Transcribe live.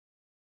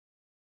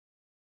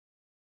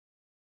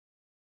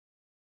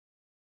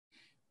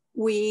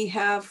We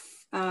have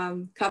a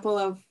couple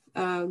of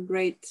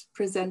great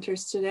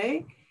presenters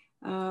today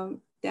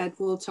that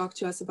will talk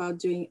to us about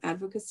doing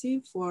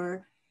advocacy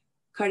for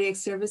cardiac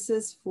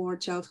services for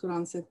childhood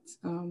onset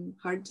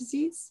heart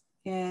disease.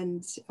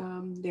 And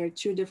there are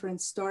two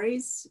different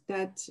stories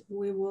that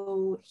we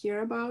will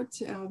hear about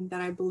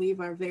that I believe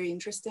are very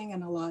interesting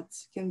and a lot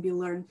can be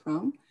learned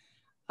from.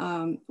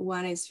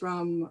 One is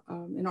from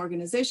an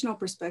organizational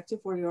perspective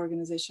for the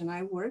organization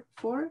I work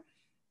for,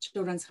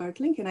 Children's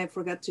HeartLink, and I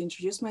forgot to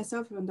introduce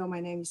myself, even though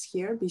my name is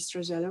here, Bistra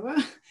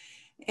Zeleva.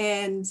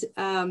 And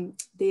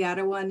the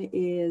other one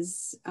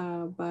is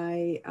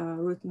by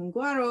Ruth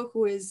Nguaro,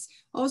 who is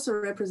also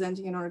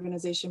representing an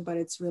organization, but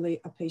it's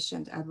really a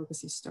patient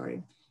advocacy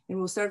story. And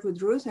we'll start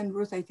with Ruth, and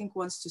Ruth, I think,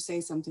 wants to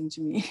say something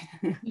to me.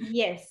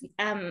 Yes,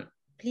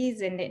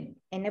 please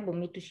enable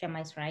me to share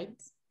my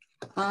slides.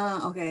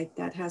 Okay,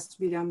 that has to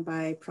be done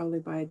probably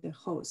by the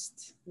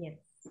host. Yes,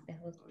 the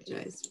host.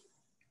 Apologize.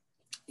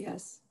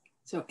 Yes,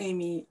 so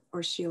Amy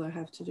or Sheila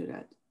have to do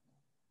that.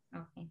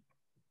 Okay.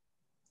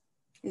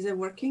 Is it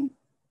working?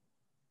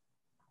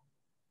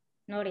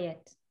 Not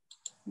yet.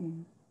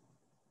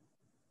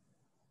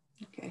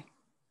 Okay.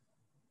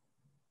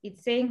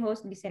 It's saying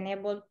host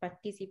disabled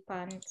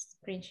participants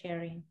screen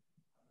sharing.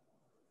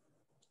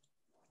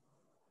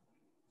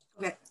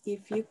 Okay,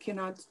 if you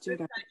cannot do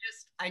that.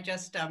 I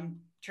just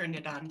turned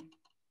it on.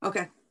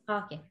 Okay.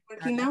 Okay.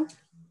 Working now?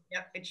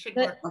 Yep, it should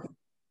work. Okay.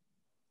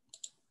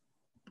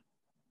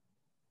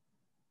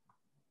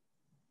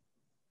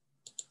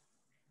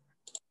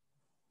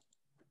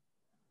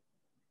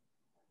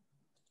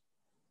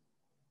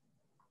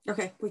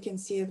 Okay, we can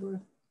see it.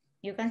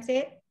 You can see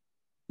it?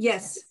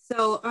 Yes,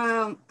 so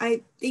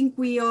I think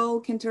we all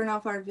can turn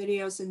off our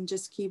videos and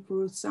just keep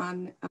Ruth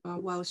on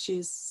while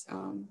she's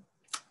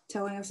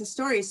telling us a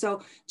story.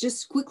 So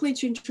just quickly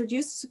to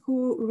introduce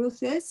who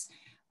Ruth is.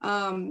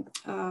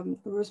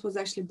 Ruth was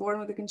actually born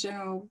with a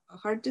congenital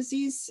heart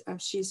disease.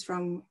 She's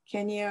from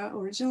Kenya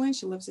originally.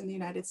 She lives in the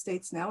United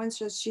States now. And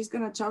so she's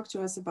gonna talk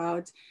to us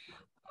about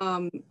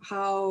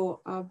how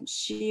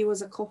she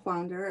was a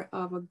co-founder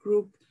of a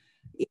group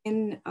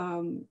in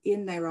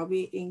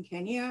Nairobi in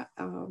Kenya,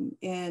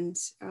 and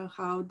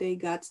how they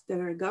got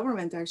their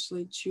government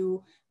actually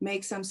to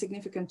make some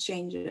significant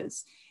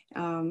changes,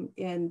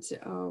 and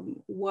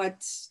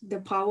what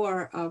the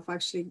power of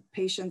actually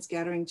patients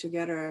gathering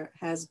together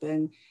has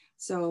been.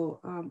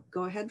 So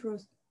go ahead,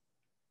 Ruth.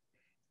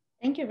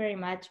 Thank you very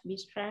much,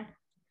 Bistra.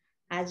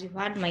 As you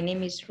heard, my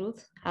name is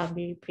Ruth. I'll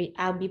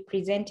be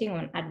presenting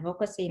on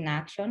advocacy in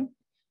action,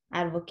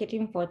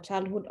 advocating for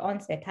childhood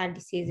onset heart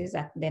diseases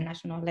at the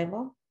national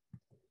level.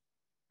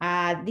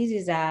 This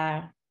is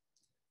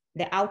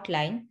the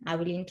outline. I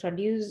will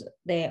introduce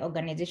the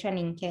organization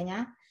in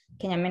Kenya,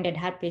 Kenya Mended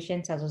Heart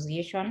Patients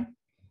Association.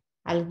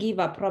 I'll give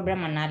a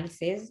program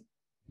analysis.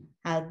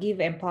 I'll give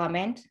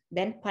empowerment,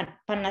 then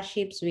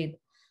partnerships with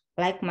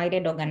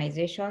like-minded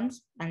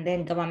organizations, and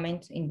then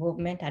government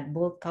involvement at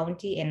both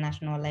county and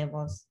national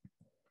levels.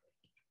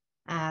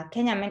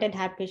 Kenya Mended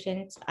Heart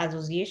Patients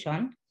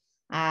Association,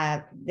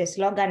 the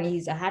slogan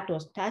is "A heart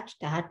was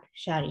touched, a heart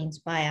shall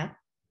inspire."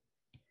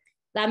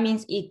 That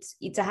means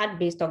it's a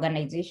heart-based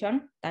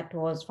organization that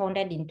was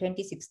founded in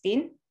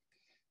 2016.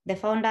 The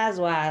founders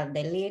were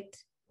the late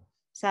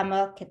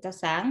Samuel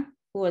Ketasang,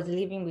 who was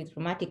living with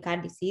rheumatic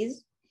heart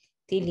disease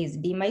till his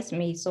demise.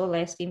 May his soul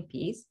rest in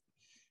peace.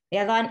 The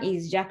other one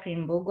is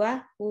Jacqueline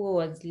Mbugua, who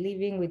is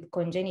living with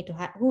congenital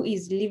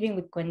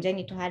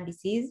heart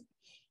disease,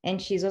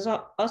 and she's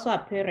also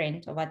a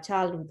parent of a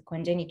child with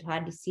congenital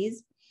heart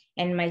disease,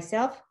 and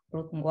myself,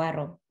 Ruth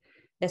Nguaro.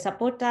 The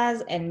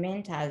supporters and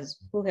mentors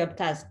who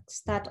helped us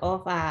start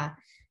off are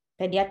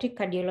pediatric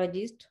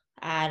cardiologist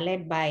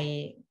led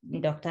by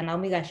Dr.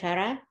 Naomi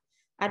Gashara,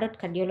 adult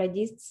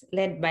cardiologists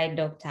led by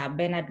Dr.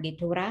 Bernard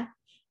Gitura,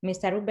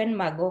 Mr. Ruben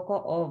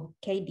Magoko of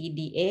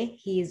KDDA.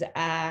 He's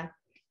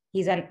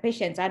a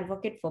patient's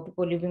advocate for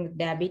people living with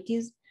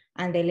diabetes,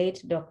 and the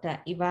late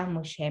Dr. Eva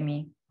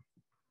Mushemi.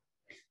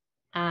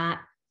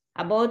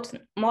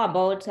 More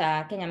about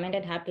Kenya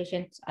Mended Heart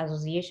Patients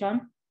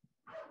Association.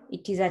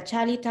 It is a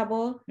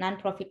charitable,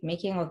 non-profit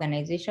making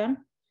organization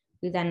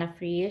with an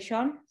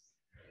affiliation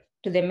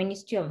to the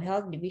Ministry of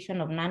Health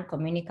Division of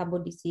Non-Communicable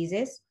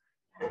Diseases.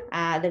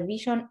 The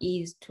vision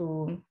is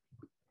to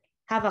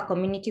have a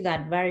community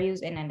that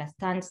values and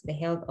understands the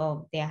health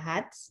of their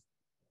hearts.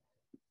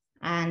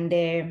 And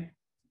the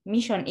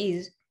mission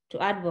is to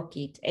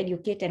advocate,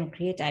 educate, and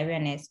create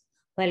awareness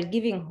while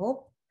giving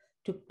hope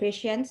to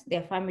patients,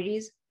 their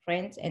families,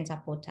 friends, and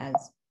supporters.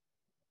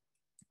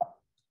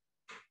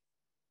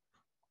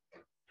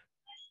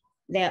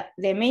 The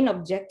main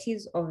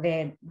objectives of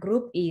the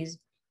group is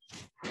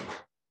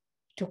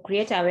to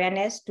create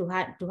awareness to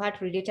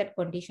heart-related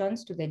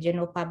conditions to the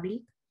general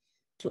public,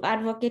 to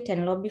advocate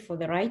and lobby for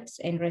the rights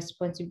and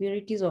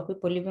responsibilities of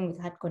people living with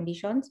heart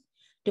conditions,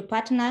 to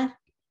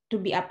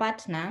be a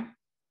partner,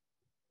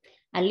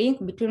 a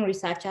link between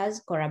researchers,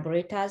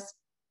 collaborators,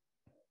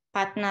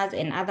 partners,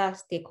 and other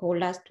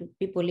stakeholders to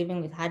people living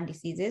with heart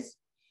diseases,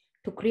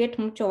 to create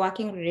mutual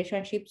working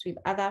relationships with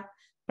other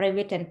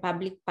private and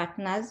public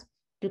partners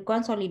to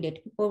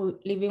consolidate people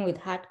living with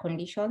heart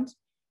conditions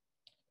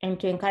and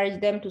to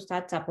encourage them to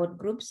start support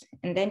groups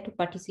and then to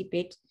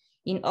participate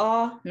in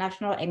all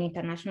national and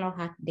international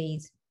heart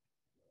days.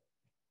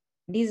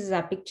 This is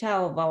a picture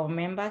of our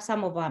members,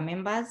 some of our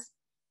members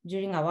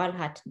during a World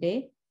Heart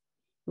Day.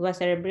 We were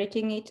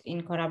celebrating it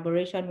in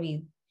collaboration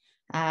with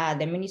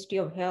the Ministry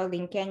of Health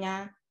in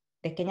Kenya,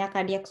 the Kenya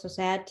Cardiac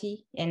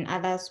Society, and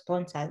other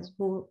sponsors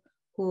who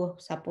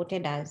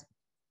supported us.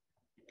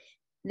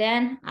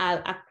 Then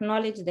I'll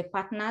acknowledge the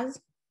partners.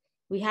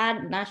 We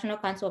had National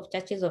Council of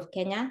Churches of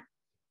Kenya.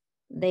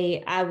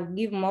 I will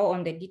give more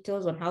on the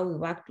details on how we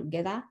work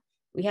together.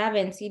 We have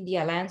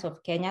NCD Alliance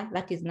of Kenya,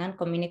 that is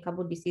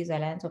Non-Communicable Disease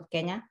Alliance of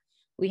Kenya.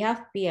 We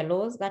have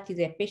PLOs, that is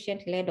a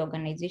patient-led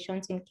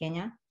organizations in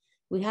Kenya.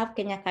 We have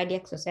Kenya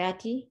Cardiac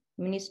Society,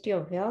 Ministry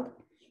of Health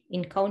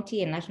in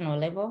county and national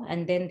level,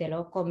 and then the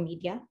local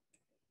media,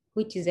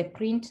 which is a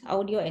print,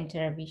 audio, and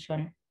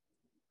television.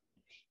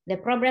 The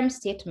program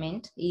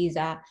statement is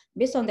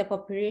based on the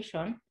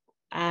population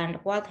and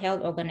World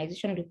Health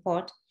Organization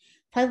report,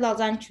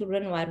 5,000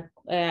 children were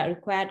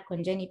required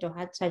congenital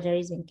heart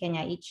surgeries in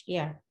Kenya each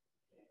year.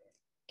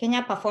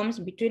 Kenya performs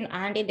between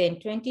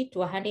 120 to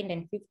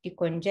 150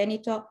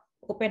 congenital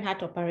open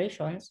heart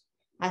operations.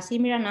 A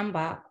similar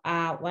number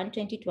are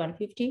 120 to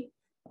 150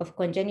 of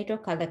congenital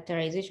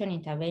catheterization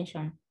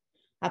intervention.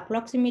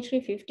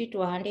 Approximately 50 to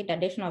 100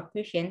 additional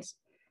patients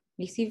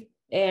receive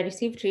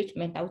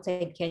treatment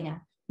outside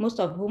Kenya, most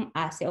of whom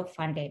are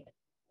self-funded.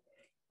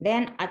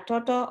 Then a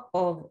total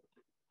of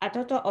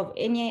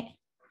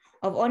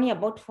only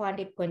about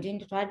 400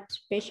 congenital heart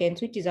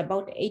patients, which is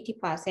about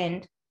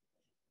 8%,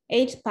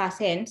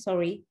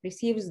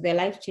 receives the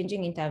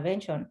life-changing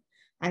intervention,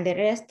 and the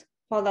rest,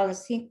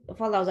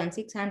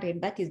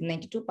 4,600, that is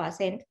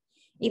 92%,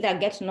 either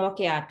get no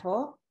care at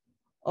all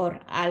or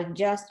are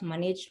just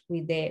managed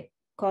with the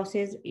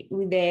causes,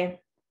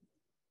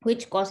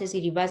 which causes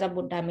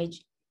irreversible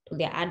damage to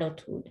their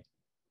adulthood.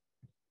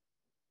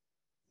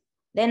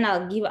 Then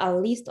I'll give a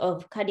list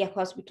of cardiac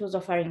hospitals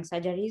offering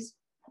surgeries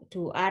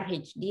to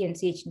RHD and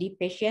CHD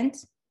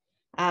patients.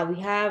 We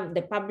have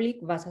the public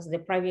versus the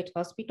private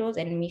hospitals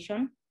and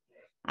mission.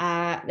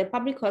 The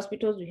public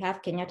hospitals, we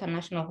have Kenyatta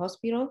National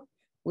Hospital.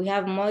 We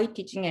have Moi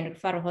Teaching and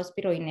Referral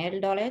Hospital in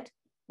Eldoret.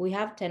 We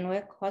have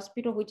Tenwek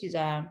Hospital, which is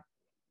a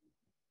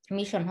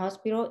mission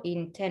hospital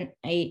in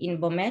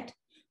Bomet.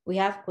 We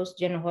have Coast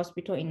General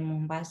Hospital in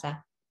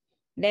Mombasa.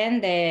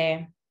 Then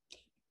the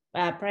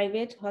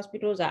private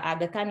hospitals are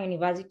Aga Khan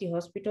University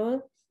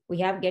Hospital. We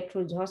have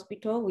Gertrude's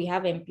Hospital. We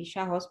have MP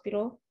Shah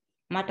Hospital,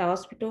 Mata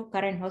Hospital,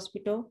 Karen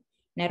Hospital,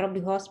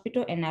 Nairobi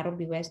Hospital, and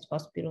Nairobi West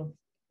Hospital.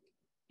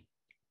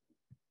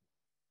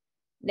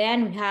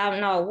 Then we have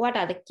now, what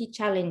are the key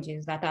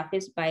challenges that are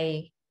faced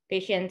by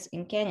patients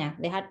in Kenya,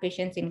 the heart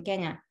patients in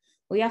Kenya?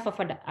 We have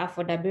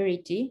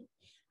affordability.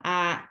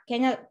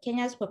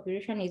 Kenya's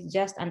population is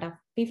just under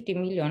 50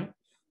 million,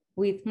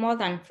 with more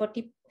than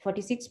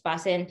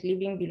 46%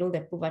 living below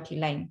the poverty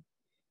line.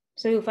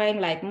 So you find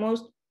like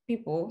most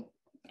people,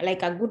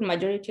 like a good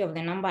majority of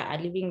the number are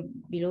living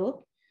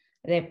below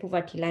the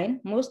poverty line.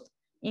 Most,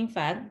 in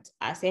fact,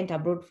 are sent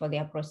abroad for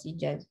their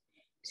procedures.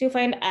 So you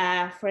find,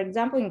 for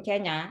example, in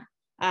Kenya,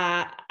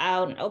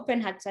 an open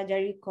heart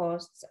surgery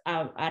costs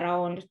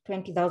around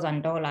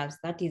 $20,000.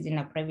 That is in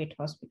a private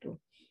hospital.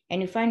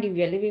 And you find if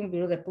you're living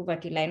below the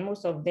poverty line,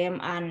 most of them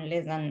earn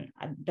less than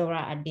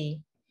 $1 a day.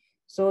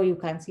 So you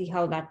can see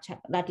how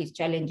that is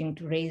challenging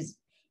to raise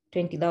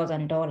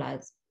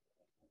 $20,000.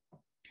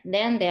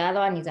 Then the other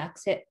one is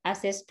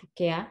access to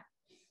care.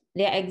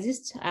 There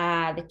exists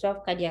the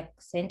 12 cardiac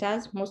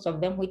centers, most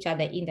of them which are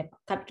in the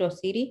capital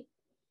city,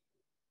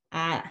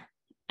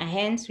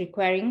 hence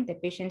requiring the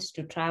patients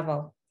to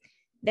travel.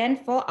 Then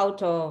 4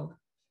 out of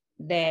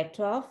the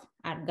 12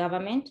 are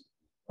government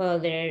for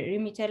the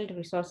limited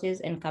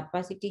resources and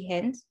capacity,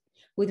 hence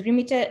with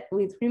limited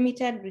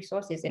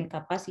resources and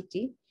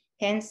capacity,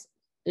 hence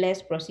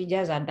less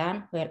procedures are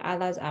done, while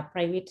others are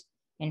private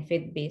and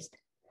faith-based.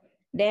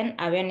 Then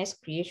awareness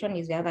creation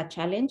is the other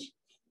challenge.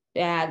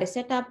 The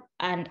setup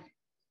and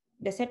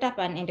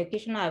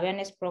educational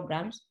awareness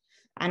programs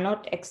are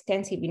not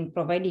extensive in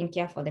providing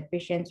care for the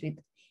patients with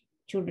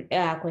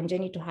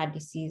congenital heart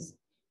disease.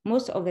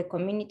 Most of the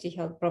community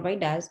health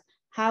providers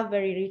have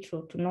very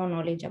little to no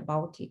knowledge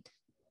about it.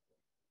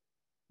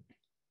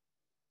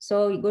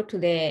 So we go to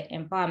the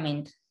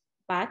empowerment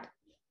part,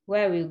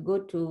 where we go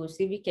to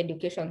civic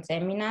education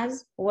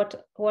seminars.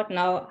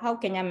 How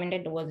Kenya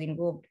Mended was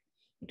involved.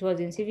 It was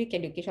in civic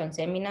education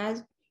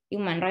seminars,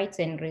 human rights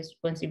and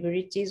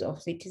responsibilities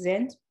of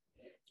citizens,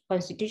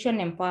 constitution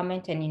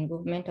empowerment and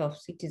involvement of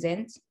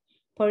citizens,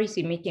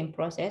 policy making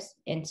process,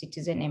 and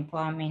citizen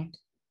empowerment.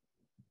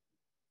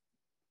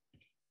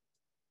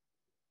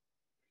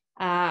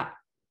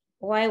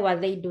 Why were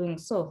they doing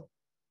so?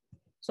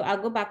 So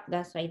I'll go back to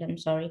that slide, I'm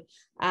sorry.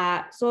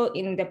 So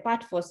in the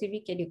part for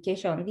civic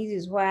education, this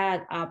is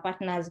where our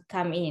partners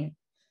come in.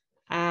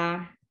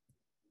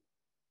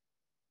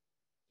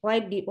 why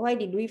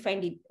did we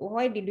find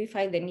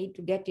the need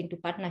to get into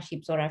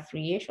partnerships or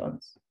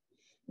affiliations?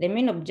 The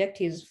main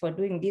objectives for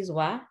doing this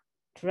were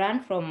to learn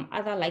from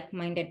other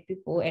like-minded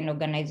people and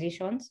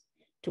organizations,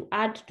 to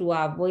add to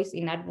our voice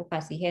in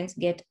advocacy, hence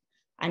get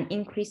an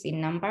increase in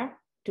number,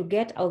 to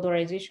get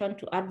authorization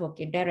to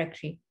advocate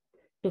directly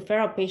to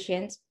fellow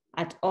patients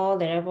at all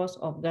the levels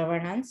of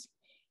governance,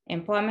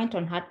 empowerment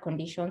on heart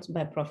conditions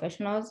by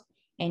professionals,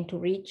 and to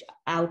reach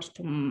out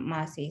to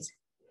masses.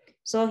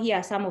 So here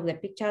are some of the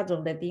pictures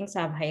of the things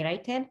I've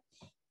highlighted.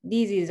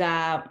 This is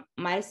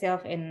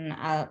myself and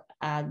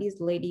this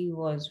lady who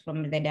was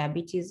from the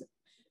Diabetes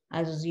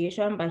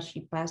Association, but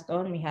she passed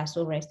on. May her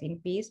soul rest in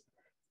peace.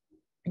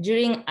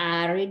 During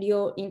a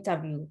radio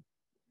interview,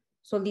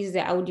 so this is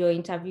the audio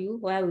interview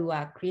where we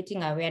were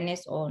creating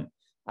awareness on,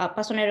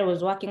 personally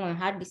was working on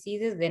heart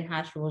diseases, then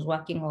she was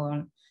working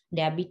on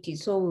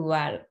diabetes. So we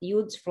were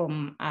youths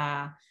from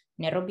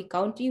Nairobi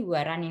County. We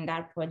were running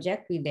that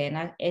project with the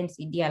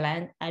NCD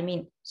Alliance,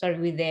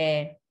 with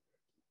the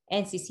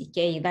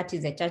NCCK, that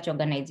is the church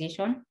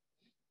organization.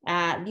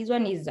 This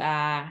one is,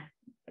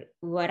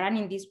 we were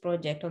running this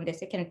project on the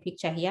second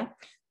picture here.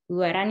 We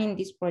were running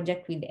this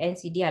project with the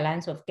NCD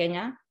Alliance of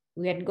Kenya.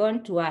 We had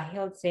gone to a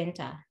health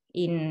center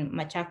in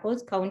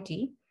Machakos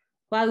County,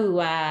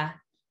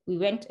 where we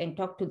went and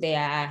talked to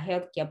their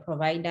healthcare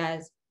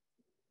providers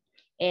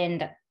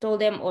and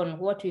told them on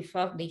what we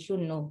felt they should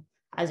know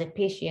as a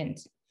patient.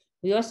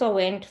 We also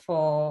went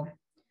for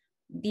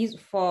this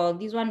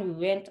one,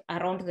 we went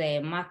around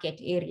the market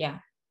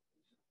area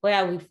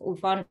where we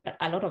found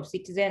a lot of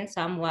citizens.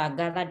 Some were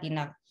gathered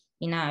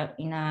in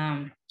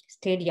a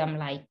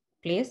stadium-like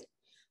place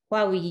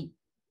where we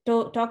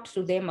talked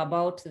to them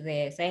about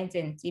the signs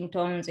and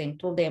symptoms and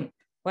told them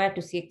where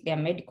to seek their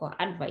medical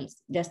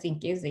advice, just in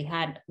case they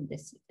had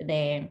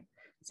the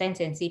signs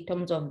and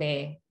symptoms of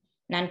the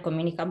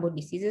non-communicable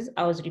diseases.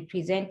 I was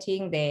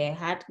representing the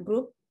heart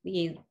group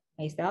with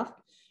myself.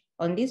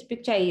 On this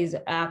picture is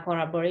a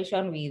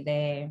collaboration with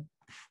the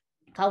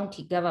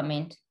county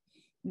government.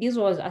 This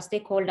was a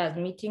stakeholders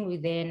meeting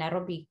with the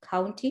Nairobi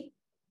County,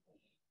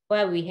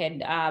 where we had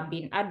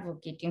been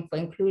advocating for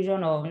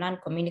inclusion of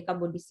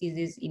non-communicable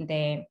diseases in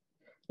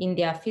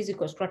their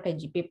physical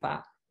strategy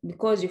paper,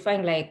 because you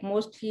find like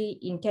mostly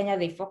in Kenya,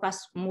 they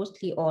focus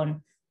mostly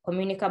on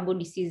communicable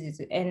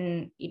diseases.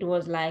 And it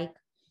was like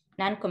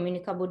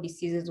non-communicable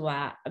diseases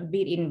were a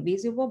bit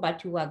invisible,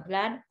 but we were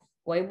glad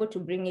we were able to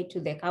bring it to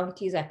the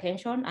county's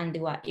attention and they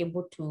were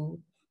able to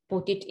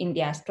put it in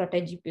their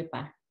strategy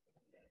paper.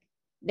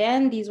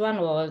 Then this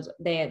one was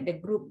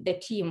the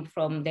team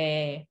from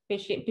the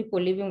people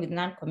living with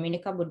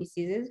non-communicable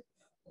diseases,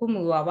 whom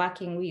we were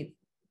working with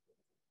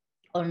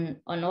on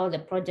all the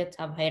projects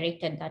I've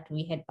highlighted that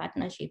we had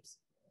partnerships.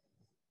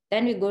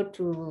 Then we go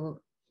to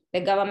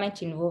the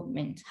government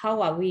involvement.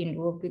 How are we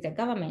involved with the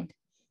government?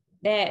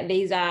 There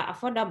is an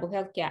Affordable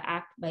Healthcare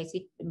Act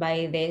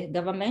by the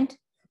government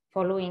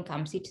for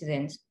low-income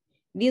citizens.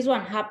 This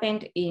one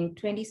happened in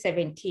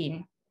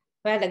 2017,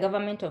 where the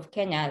government of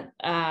Kenya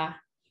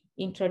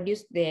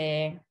introduced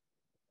the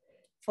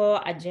 4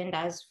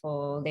 agendas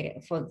for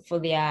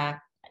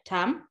their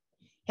term.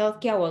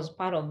 Healthcare was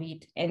part of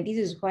it. And this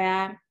is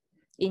where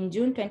in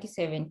June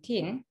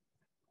 2017,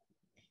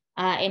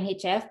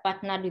 NHIF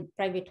partnered with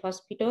private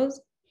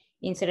hospitals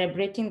in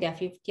celebrating their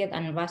 50th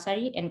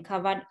anniversary and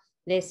covered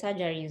the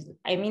surgeries,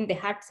 the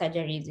heart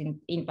surgeries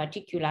in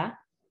particular,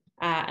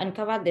 and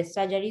covered the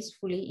surgeries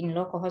fully in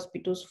local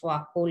hospitals for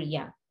a whole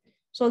year.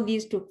 So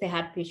these took the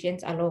heart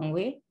patients a long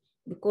way,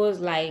 because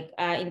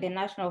in the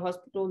National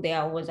Hospital,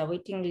 there was a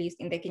waiting list.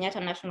 In the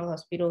Kenyatta National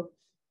Hospital,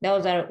 there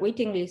was a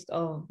waiting list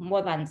of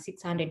more than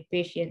 600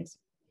 patients.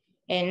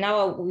 And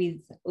now with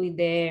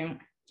the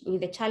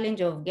challenge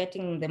of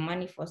getting the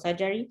money for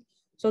surgery,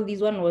 so this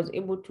one was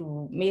able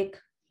to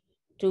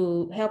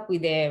help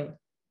with the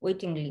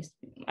waiting list.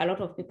 A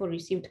lot of people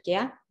received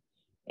care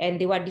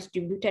and they were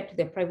distributed to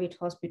the private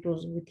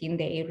hospitals within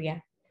the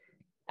area.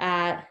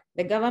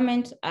 The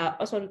government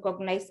also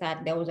recognized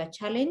that there was a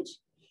challenge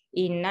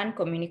in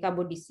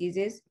non-communicable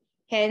diseases.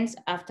 Hence,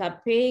 after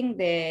paying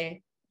the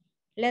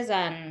less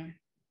than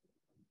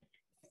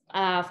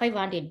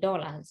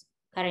 $500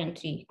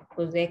 currently,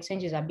 because the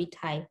exchange is a bit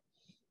high,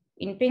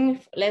 in paying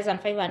less than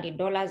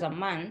 $500 a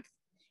month,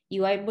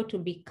 you are able to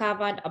be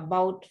covered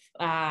about,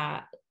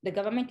 the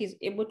government is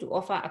able to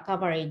offer a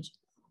coverage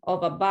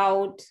of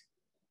about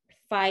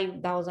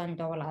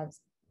 $5,000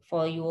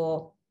 for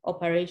your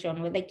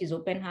operation, whether it is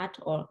open heart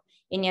or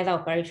any other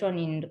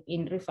operation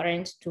in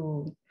reference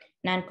to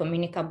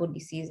non-communicable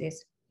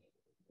diseases.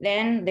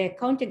 Then the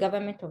county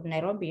government of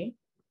Nairobi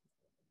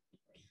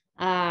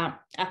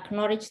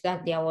acknowledged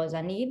that there was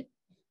a need.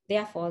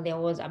 Therefore, there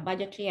was a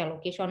budgetary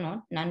allocation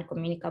on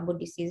non-communicable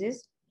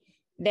diseases.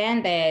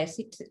 Then the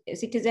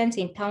citizens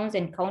in towns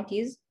and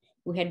counties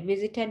we had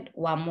visited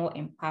were more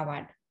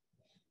empowered.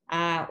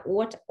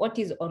 What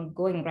is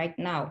ongoing right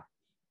now?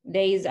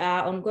 There is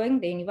ongoing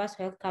the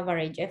universal health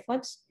coverage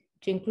efforts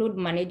to include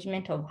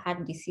management of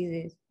heart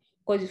diseases.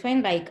 Because you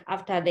find like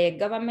after the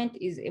government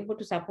is able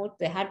to support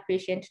the heart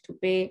patient to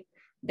pay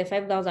the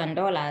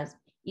 $5,000,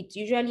 it's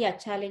usually a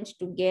challenge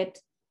to get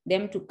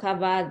them to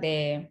cover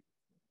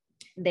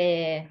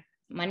the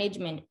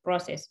management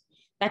process.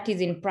 That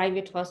is in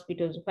private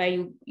hospitals. Where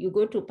you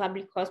go to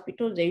public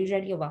hospitals, they're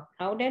usually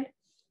overcrowded.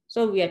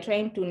 So we are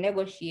trying to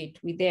negotiate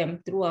with them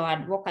through our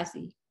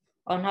advocacy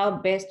on how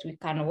best we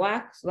can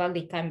work so that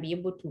they can be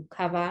able to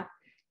cover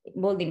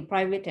both in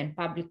private and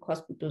public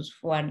hospitals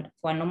for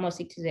a normal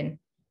citizen.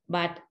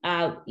 But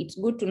it's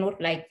good to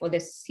note, like for the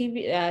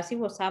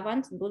civil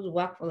servants, those who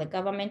work for the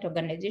government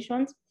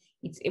organizations,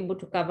 it's able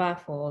to cover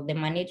for the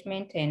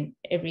management and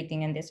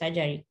everything and the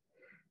surgery.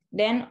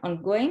 Then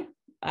ongoing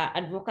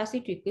advocacy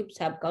to equip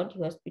sub-county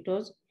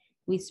hospitals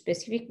with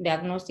specific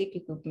diagnostic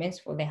equipments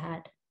for the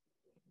heart.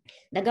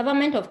 The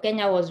government of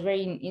Kenya was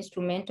very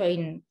instrumental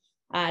in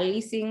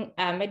leasing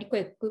medical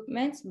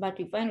equipment, but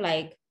we find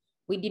like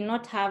we did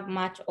not have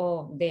much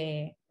of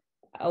the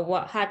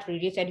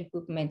heart-related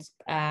equipment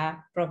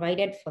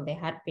provided for the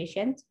heart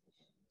patients.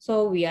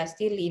 So we are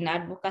still in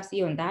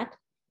advocacy on that.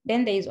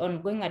 Then there is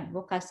ongoing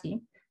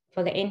advocacy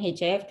for the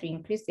NHIF to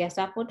increase their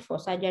support for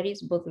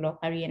surgeries both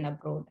locally and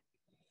abroad.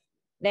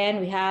 Then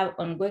we have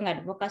ongoing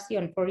advocacy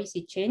on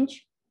policy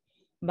change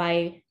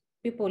by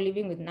people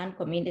living with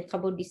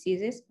non-communicable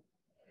diseases.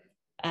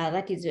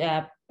 That is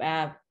a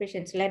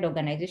patient-led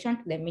organization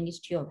to the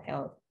Ministry of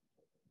Health.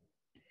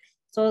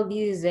 So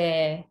this is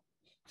a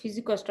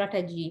physical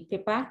strategy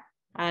paper.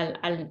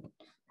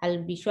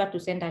 I'll be sure to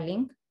send a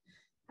link.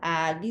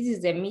 This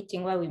is a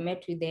meeting where we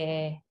met with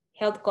the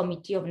Health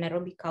Committee of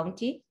Nairobi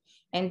County.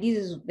 And this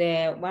is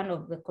one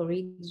of the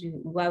colleagues we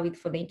were with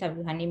for the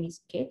interview. Her name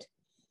is Kate,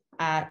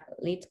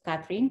 late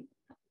Catherine.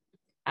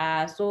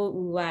 So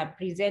we were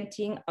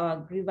presenting our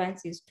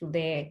grievances to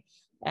the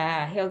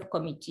Health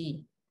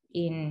Committee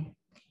in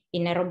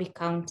Nairobi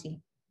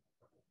County.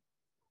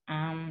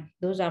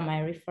 Those are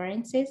my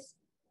references.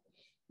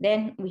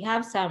 Then we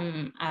have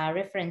some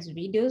reference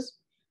videos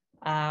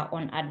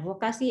on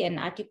advocacy and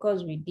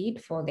articles we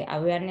did for the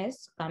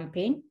awareness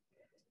campaign.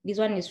 This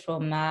one is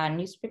from a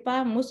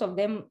newspaper. Most of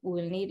them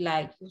will need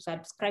like you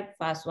subscribe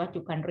first what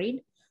you can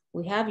read.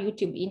 We have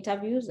YouTube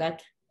interviews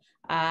that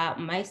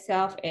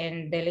myself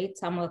and the late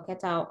Samuel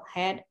Keta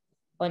had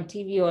on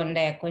TV on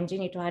the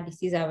congenital heart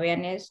disease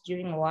awareness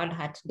during World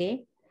Heart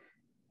Day.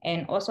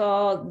 And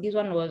also this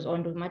one was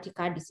on rheumatic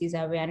heart disease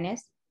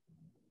awareness.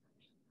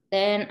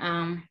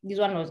 Then this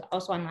one was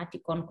also an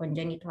article on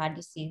congenital heart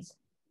disease.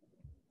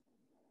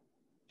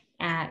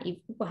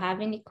 If people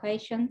have any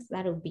questions,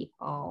 that would be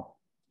all.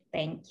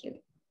 Thank you.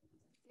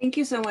 Thank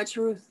you so much,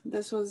 Ruth.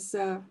 This was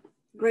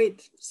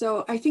great.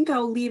 So I think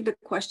I'll leave the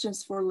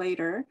questions for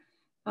later.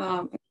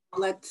 I'll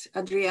let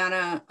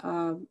Adriana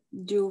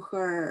do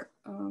her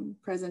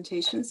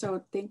presentation.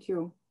 So thank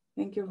you.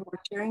 Thank you for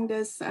sharing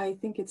this. I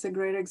think it's a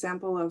great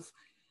example of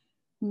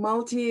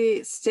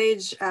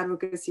multi-stage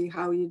advocacy,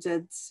 how you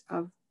did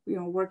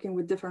working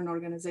with different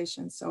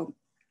organizations. So,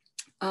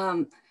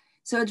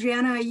 so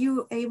Adriana, are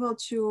you able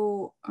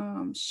to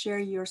share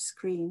your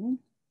screen?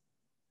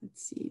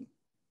 Let's see.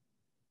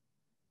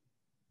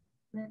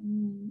 Let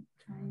me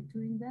try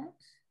doing that.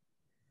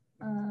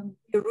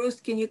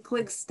 Ruth, can you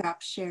click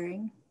stop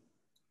sharing?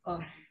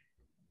 Oh,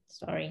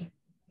 sorry.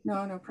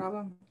 No, no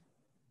problem.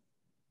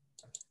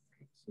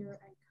 Here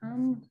I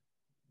come.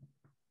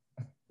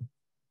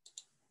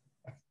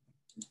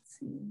 Let's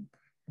see.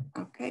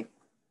 Okay.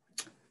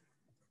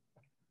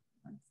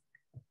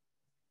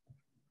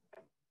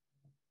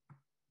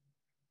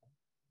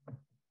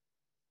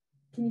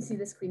 Can you see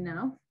the screen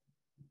now?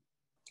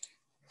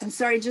 I'm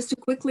sorry, just to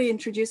quickly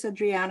introduce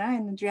Adriana.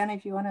 And Adriana,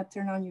 if you want to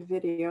turn on your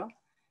video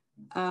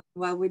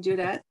while we do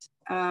that.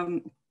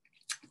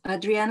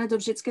 Adriana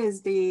Dobrzycka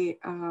is the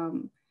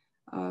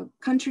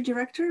country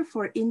director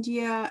for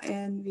India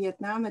and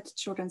Vietnam at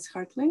Children's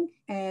Heart Link.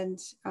 And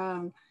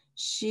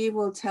she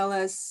will tell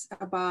us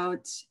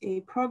about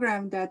a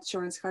program that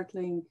Children's Heart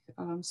Link,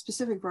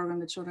 specific program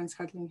that Children's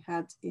Heart Link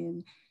had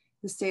in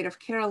the state of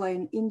Kerala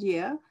in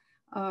India.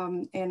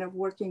 And of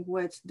working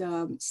with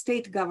the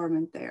state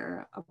government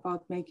there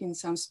about making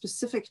some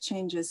specific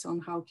changes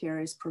on how care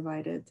is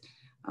provided.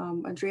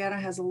 Adriana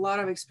has a lot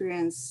of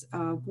experience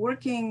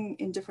working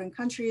in different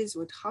countries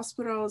with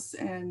hospitals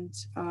and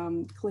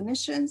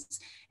clinicians.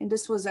 And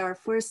this was our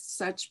first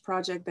such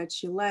project that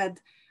she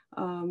led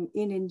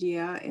in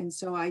India. And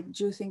so I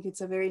do think it's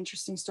a very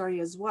interesting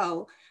story as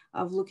well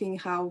of looking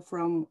how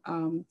from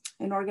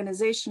an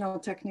organizational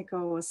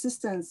technical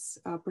assistance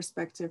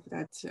perspective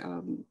that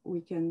we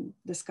can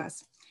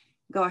discuss.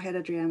 Go ahead,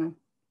 Adriana.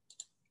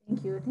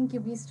 Thank you,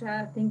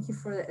 Bistra. Thank you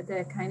for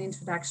the kind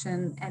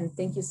introduction, and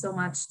thank you so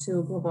much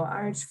to Global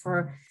Arch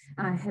for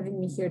having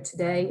me here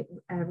today.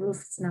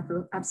 Ruth, it's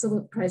an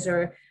absolute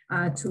pleasure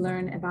to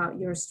learn about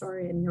your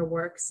story and your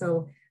work.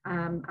 So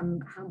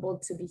I'm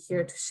humbled to be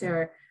here to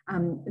share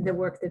the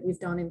work that we've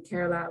done in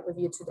Kerala with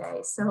you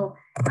today. So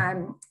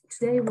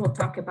today we'll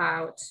talk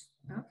about,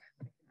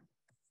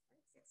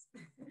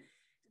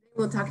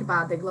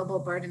 the global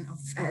burden of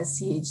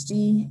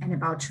CHD and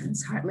about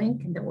Children's Heart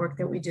Link and the work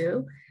that we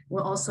do.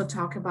 We'll also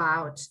talk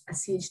about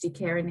CHD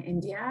care in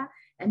India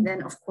And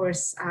then, of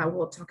course,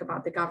 we'll talk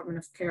about the Government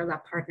of Kerala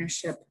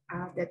partnership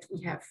that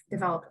we have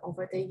developed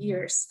over the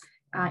years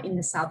in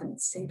the southern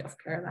state of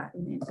Kerala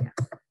in India.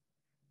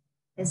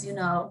 As you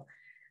know,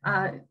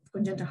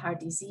 congenital heart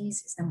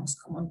disease is the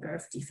most common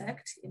birth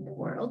defect in the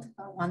world.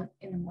 1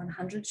 in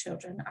 100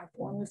 children are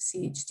born with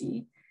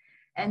CHD,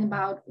 and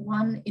about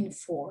 1 in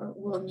 4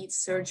 will need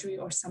surgery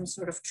or some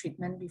sort of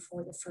treatment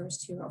before the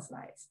first year of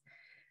life.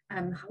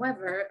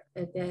 However,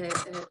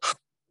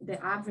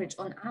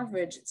 on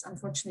average, it's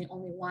unfortunately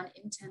only 1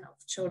 in 10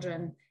 of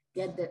children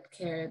get that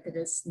care that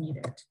is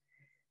needed.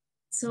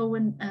 So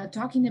when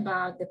talking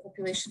about the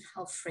population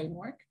health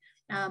framework,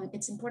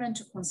 it's important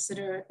to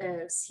consider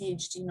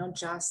CHD not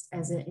just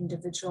as an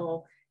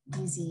individual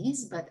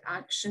disease, but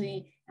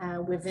actually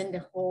within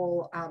the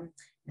whole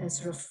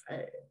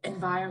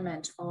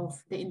environment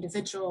of the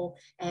individual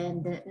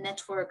and the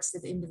networks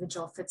that the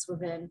individual fits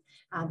within,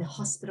 the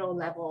hospital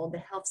level, the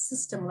health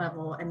system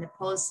level, and the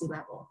policy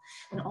level.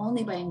 And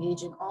only by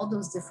engaging all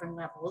those different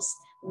levels,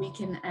 we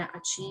can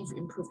achieve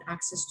improved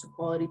access to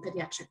quality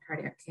pediatric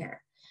cardiac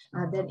care.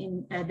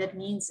 That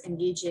means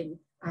engaging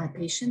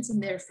patients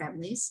and their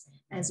families,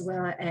 as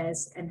well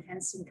as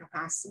enhancing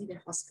capacity at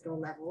the hospital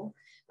level,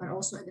 but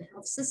also at the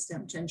health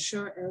system to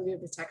ensure earlier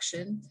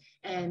detection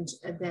and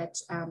that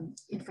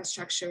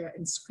infrastructure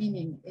and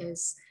screening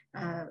is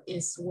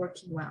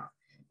working well.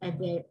 At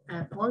the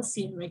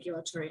policy and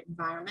regulatory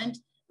environment,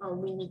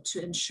 we need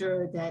to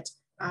ensure that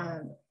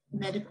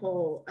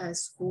medical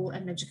school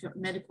and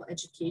medical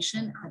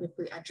education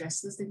adequately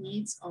addresses the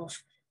needs of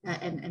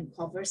and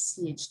covers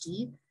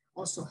CHD.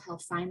 Also,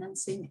 health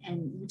financing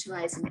and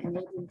utilizing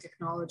enabling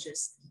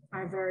technologies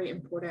are very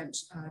important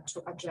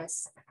to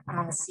address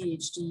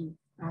CHD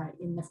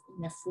in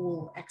the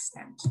full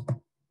extent.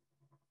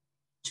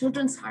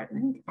 Children's Heart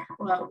Link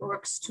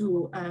works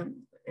to,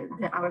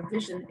 our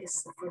vision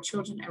is for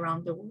children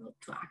around the world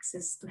to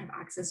have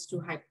access to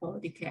high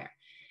quality care.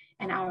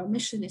 And our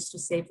mission is to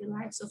save the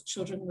lives of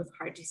children with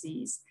heart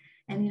disease.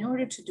 And in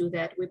order to do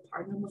that, we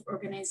partner with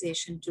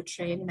organizations to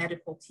train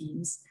medical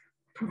teams,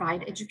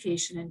 provide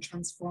education, and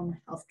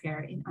transform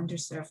healthcare in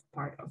underserved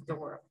part of the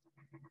world.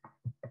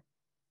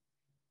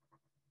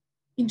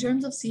 In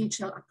terms of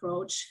CHL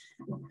approach,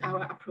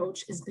 our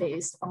approach is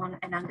based on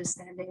an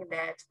understanding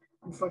that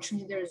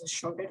unfortunately there is a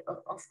shortage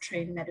of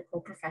trained medical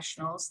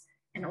professionals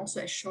and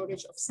also a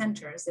shortage of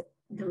centers that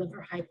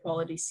deliver high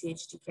quality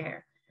CHD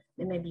care.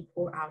 There may be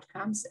poor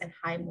outcomes and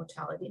high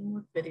mortality and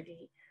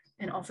morbidity,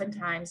 and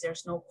oftentimes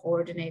there's no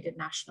coordinated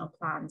national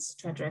plans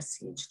to address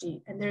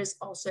CHD. And there's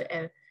also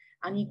an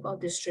unequal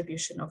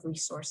distribution of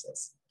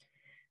resources.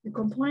 The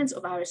components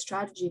of our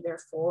strategy,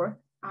 therefore,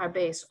 are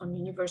based on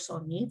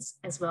universal needs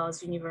as well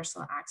as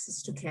universal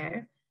access to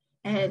care,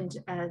 and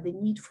the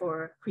need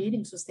for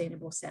creating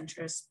sustainable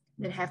centers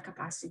that have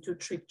capacity to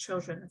treat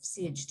children with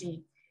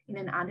CHD in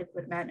an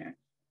adequate manner.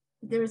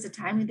 There is a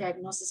timely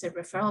diagnosis and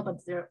referral,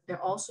 but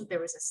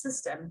there is a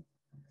system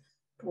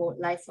for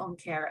lifelong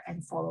care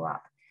and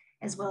follow-up,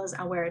 as well as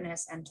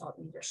awareness and thought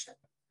leadership.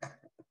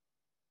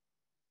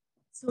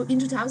 So in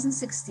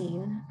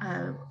 2016,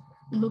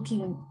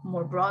 looking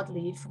more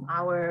broadly from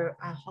our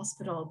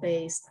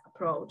hospital-based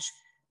approach,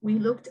 we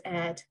looked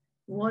at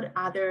what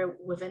other,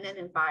 within an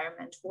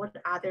environment, what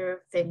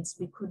other things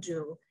we could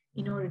do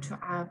in order to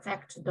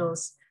affect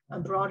those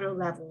broader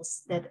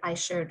levels that I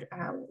shared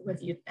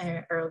with you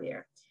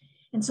earlier.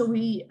 And so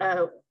we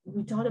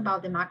thought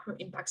about the macro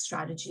impact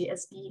strategy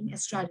as being a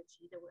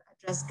strategy that would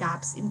address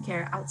gaps in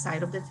care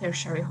outside of the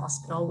tertiary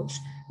hospital, which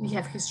we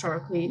have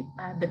historically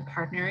been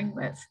partnering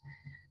with.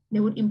 They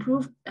would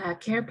improve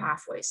care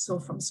pathways, so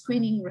from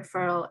screening,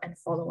 referral, and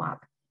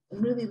follow-up,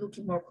 and really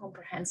looking more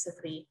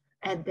comprehensively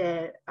at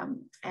the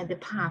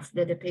path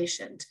that the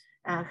patient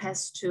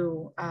has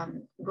to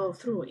go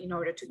through in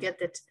order to get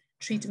that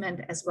treatment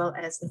as well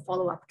as the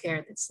follow-up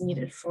care that's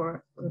needed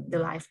for the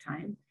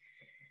lifetime.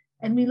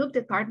 And we looked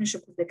at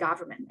partnership with the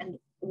government and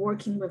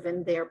working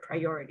within their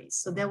priorities.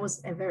 So that was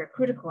a very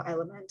critical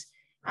element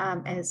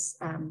as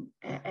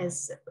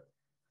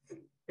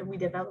we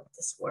developed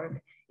this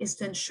work, is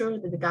to ensure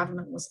that the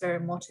government was very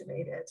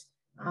motivated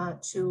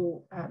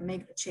to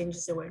make the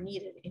changes that were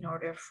needed in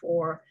order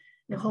for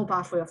the whole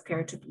pathway of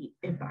care to be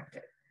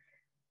impacted.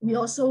 We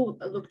also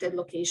looked at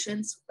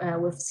locations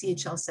with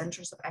CHL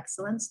centers of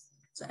excellence.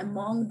 So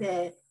among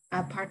the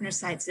partner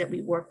sites that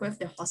we work with,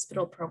 the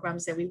hospital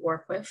programs that we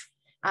work with,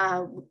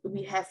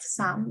 we have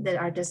some that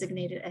are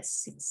designated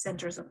as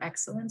centers of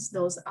excellence.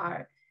 Those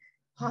are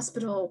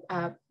hospital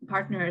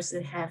partners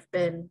that have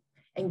been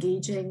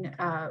engaging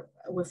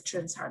with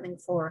Children's Heart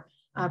Link for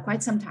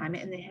quite some time,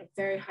 and they have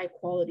very high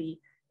quality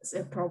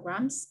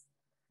programs.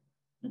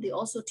 They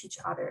also teach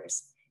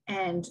others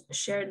and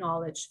share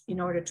knowledge in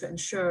order to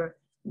ensure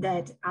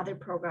that other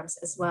programs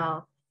as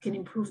well can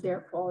improve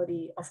their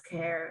quality of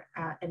care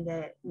and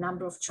the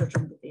number of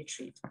children that they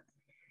treat.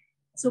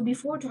 So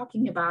before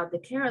talking about the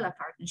Kerala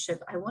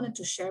partnership, I wanted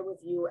to share with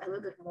you a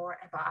little bit more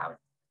about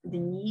the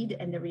need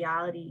and the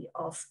reality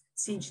of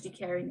CHD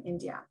care in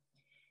India.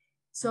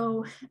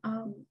 So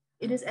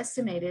it is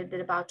estimated that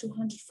about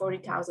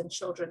 240,000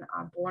 children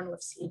are born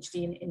with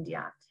CHD in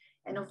India.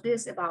 And of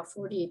this, about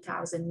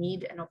 48,000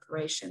 need an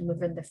operation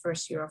within the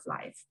first year of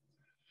life.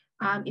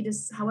 It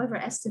is, however,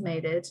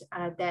 estimated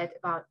that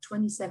about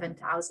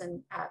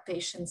 27,000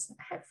 patients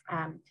have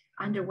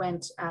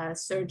underwent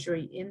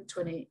surgery in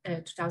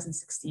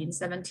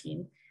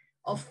 2016-17,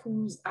 of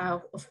whom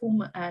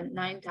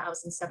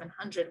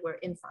 9,700 were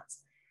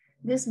infants.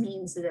 This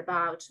means that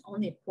about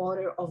only a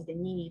quarter of the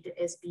need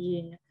is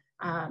being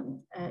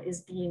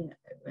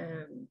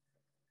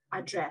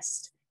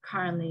addressed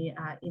currently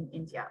in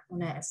India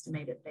on an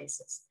estimated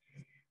basis.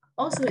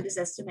 Also, it is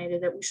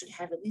estimated that we should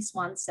have at least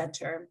one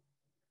center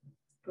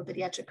for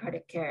pediatric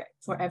cardiac care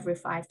for every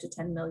 5 to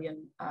 10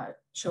 million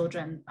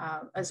children,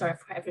 for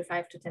every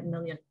 5 to 10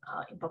 million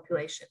in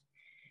population.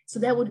 So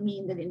that would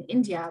mean that in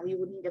India, we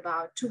would need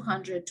about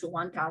 200 to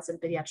 1,000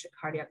 pediatric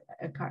cardiac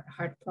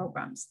heart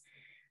programs.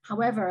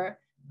 However,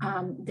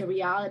 the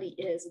reality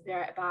is there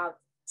are about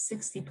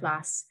 60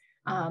 plus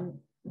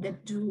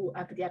that do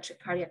pediatric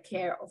cardiac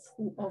care, of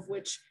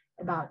which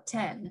about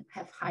 10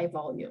 have high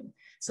volume.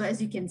 So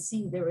as you can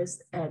see, there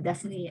is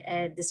definitely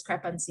a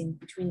discrepancy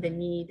between the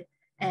need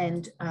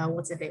and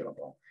what's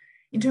available.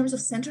 In terms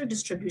of center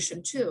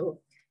distribution too,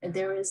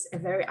 there is a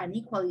very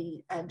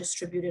unequally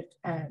distributed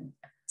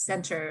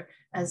center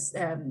as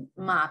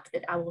map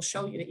that I will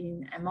show you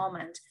in a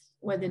moment,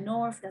 where the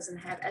North doesn't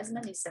have as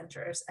many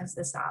centers as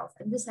the South.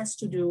 And this has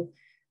to do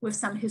with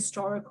some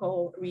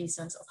historical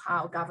reasons of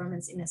how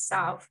governments in the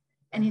South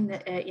and in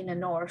the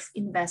North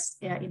invest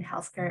in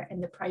healthcare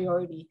and the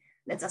priority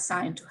that's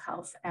assigned to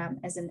health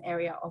as an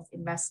area of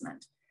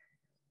investment.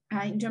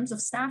 In terms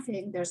of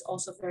staffing, there's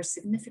also very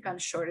significant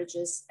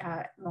shortages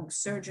among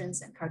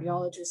surgeons and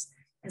cardiologists,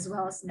 as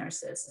well as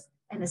nurses,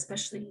 and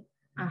especially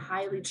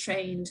highly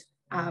trained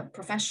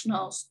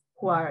professionals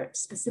who are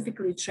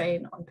specifically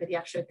trained on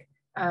pediatric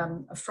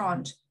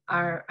front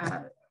are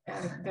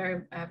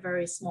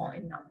very small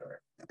in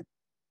number.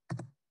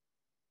 So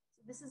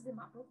this is the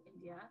map of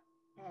India.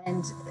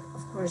 And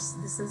of course,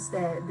 this is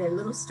the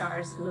little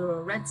stars,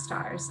 little red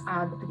stars,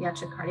 the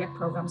pediatric cardiac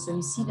program. So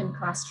you see them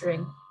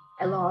clustering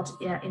a lot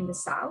in the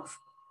south.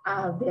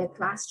 The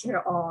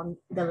cluster on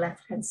the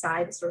left-hand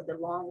side, sort of the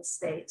long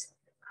state,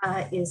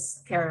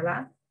 is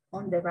Kerala.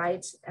 On the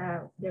right,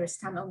 there is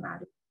Tamil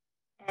Nadu.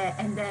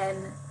 And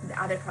then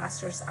the other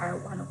clusters are,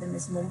 one of them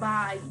is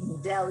Mumbai, New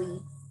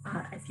Delhi,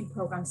 a few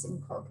programs in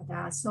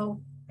Kolkata.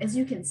 So as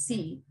you can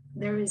see,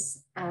 there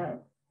is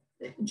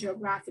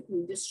geographic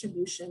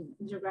distribution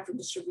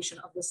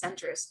of the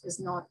centers is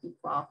not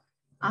equal.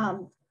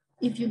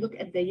 If you look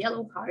at the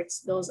yellow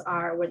parts, those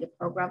are where the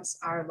programs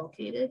are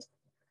located.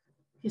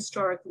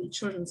 Historically,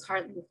 Children's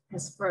Heart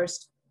has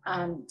first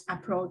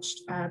approached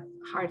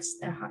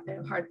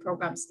heart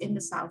programs in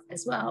the South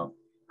as well,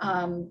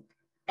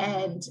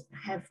 and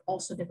have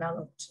also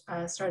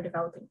started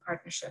developing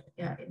partnership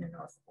in the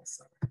North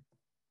also.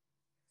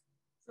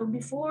 So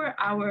before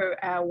our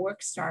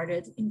work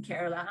started in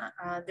Kerala,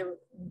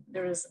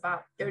 there was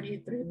about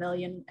 33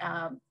 million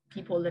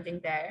people living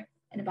there,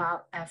 and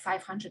about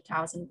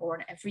 500,000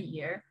 born every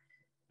year.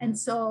 And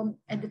so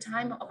at the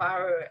time of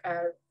our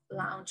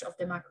launch of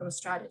the macro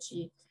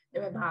strategy,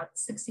 there were about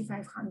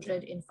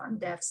 6,500 infant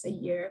deaths a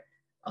year,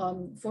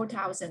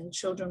 4,000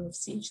 children with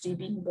CHD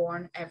being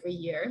born every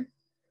year.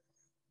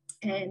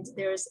 And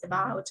there's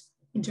about,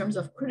 in terms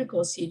of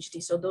critical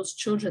CHD, so those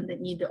children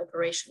that need the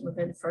operation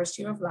within the first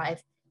year of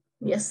life,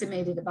 we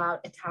estimated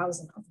about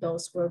 1,000 of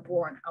those were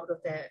born out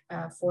of the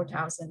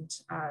 4,000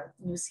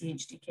 new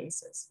CHD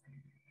cases.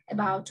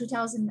 About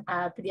 2,000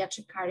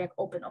 pediatric cardiac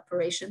open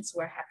operations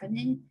were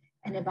happening,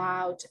 and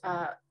about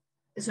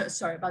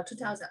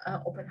 2,000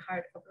 open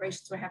heart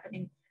operations were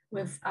happening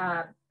with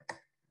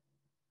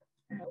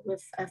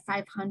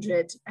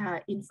 500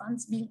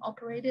 infants being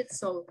operated.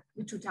 So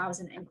the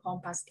 2,000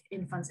 encompass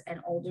infants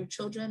and older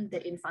children.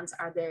 The infants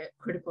are the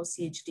critical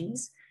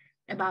CHDs.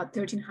 About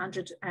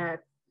 1,300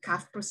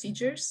 cuff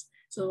procedures.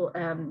 So,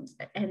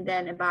 and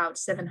then about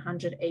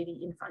 780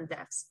 infant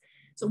deaths.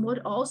 So what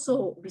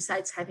also,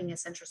 besides having a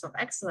centers of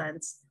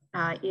excellence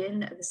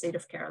in the state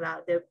of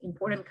Kerala, the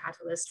important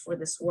catalyst for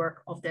this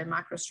work of the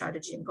macro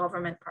strategy and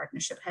government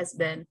partnership has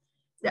been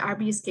the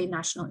RBSK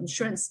National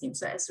Insurance Scheme.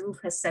 So as Ruth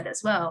has said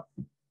as well,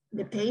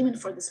 the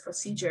payment for this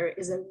procedure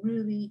is a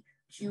really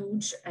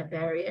huge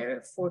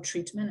barrier for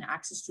treatment,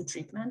 access to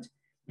treatment.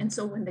 And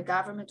so when the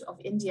government of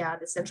India,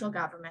 the central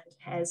government,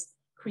 has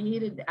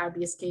created the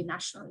RBSK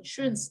National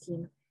Insurance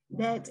Scheme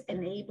that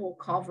enable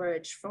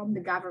coverage from the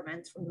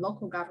government, from the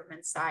local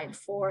government side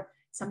for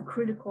some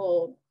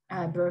critical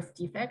birth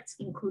defects,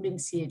 including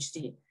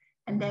CHD.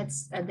 And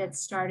that's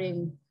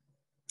starting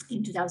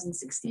in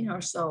 2016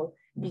 or so,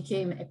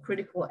 became a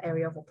critical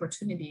area of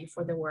opportunity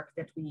for the work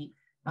that we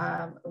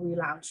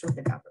launched with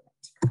the government.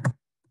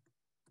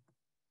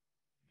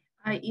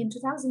 In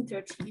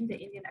 2013, the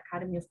Indian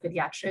Academy of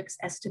Pediatrics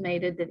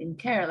estimated that in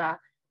Kerala,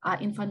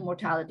 infant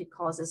mortality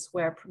causes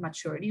where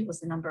prematurity was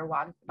the number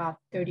one, about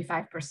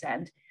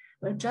 35%,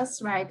 but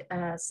just right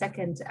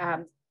second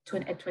at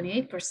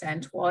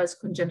 28% was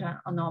congenital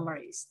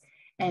anomalies.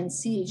 and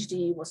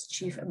CHD was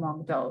chief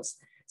among those.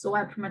 So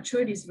while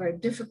prematurity is very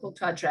difficult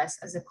to address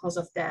as a cause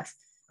of death,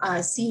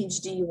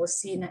 CHD was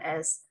seen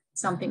as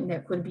something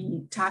that could be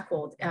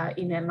tackled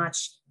in a much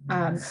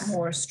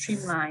more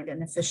streamlined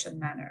and efficient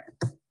manner.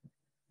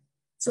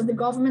 So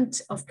the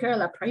government of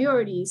Kerala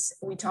priorities,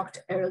 we talked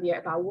earlier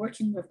about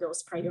working with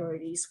those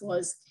priorities,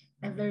 was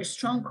a very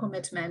strong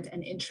commitment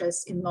and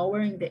interest in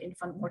lowering the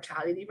infant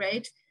mortality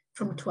rate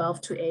from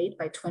 12 to 8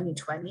 by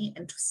 2020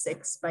 and to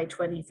 6 by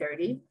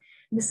 2030.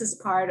 This is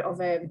part of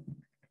a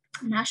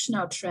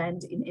national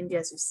trend in India,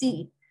 as you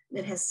see,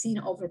 that has seen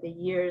over the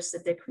years a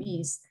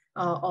decrease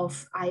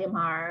of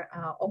IMR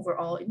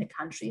overall in the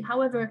country.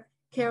 However,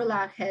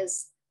 Kerala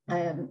has,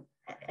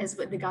 as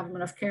the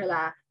government of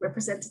Kerala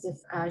representative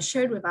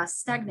shared with us,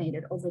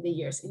 stagnated over the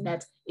years in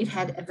that it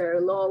had a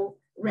very low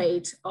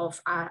rate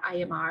of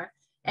IMR,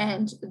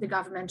 and the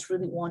government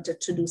really wanted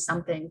to do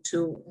something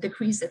to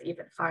decrease it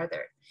even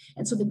further.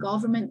 And so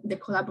the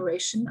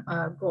collaboration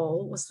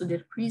goal was to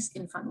decrease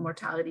infant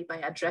mortality by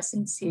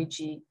addressing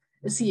CHD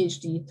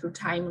through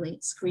timely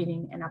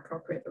screening and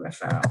appropriate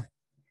referral.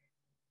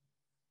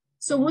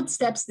 So what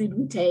steps did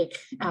we take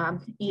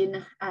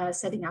in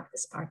setting up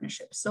this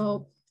partnership?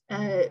 So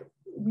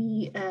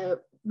we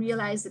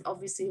realized that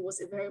obviously it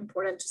was very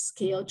important to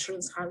scale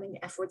children's harming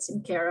efforts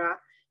in Kerala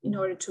in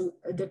order to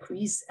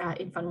decrease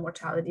infant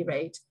mortality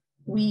rate.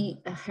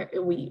 We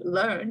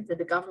learned that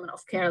the government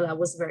of Kerala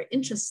was very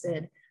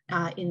interested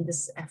in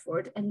this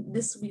effort. And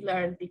this we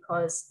learned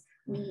because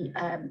we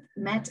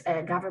met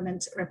a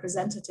government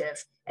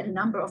representative at a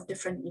number of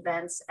different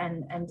events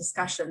and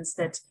discussions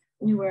that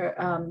we were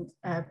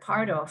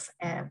part of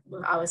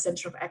with our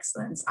Center of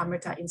Excellence,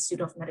 Amrita Institute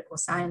of Medical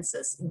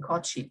Sciences in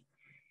Kochi.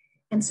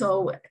 And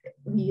so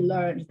we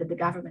learned that the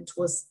government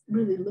was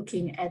really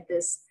looking at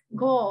this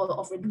goal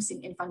of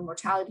reducing infant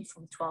mortality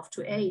from 12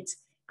 to 8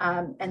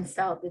 and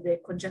felt that the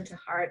congenital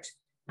heart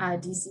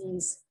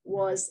disease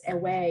was a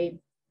way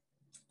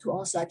to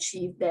also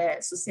achieve the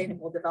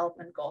sustainable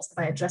development goals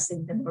by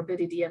addressing the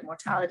morbidity and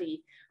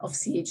mortality of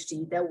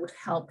CHD that would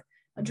help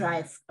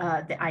drive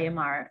the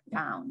IMR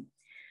down.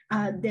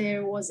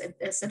 There was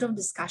a set of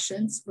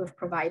discussions with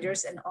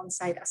providers and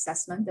on-site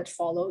assessment that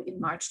followed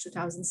in March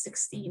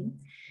 2016.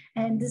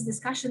 And these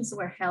discussions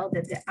were held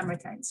at the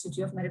Amrita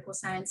Institute of Medical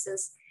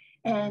Sciences.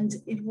 And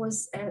it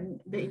was,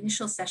 the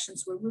initial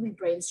sessions were really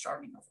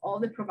brainstorming of all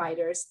the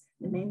providers,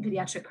 the main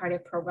pediatric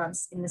cardiac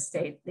programs in the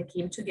state that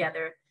came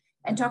together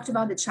and talked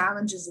about the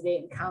challenges they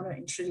encounter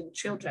in treating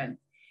children.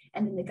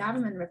 And then the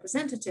government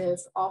representative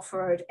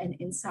offered an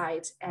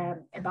insight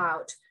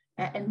about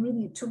and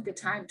really took the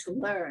time to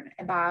learn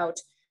about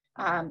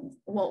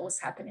what was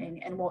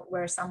happening and what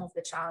were some of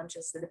the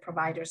challenges that the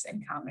providers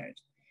encountered.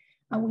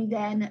 We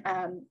then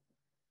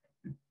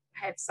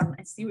had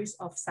a series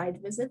of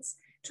site visits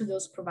to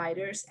those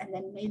providers and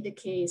then made the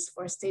case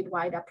for a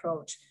statewide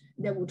approach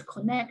that would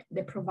connect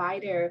the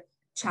provider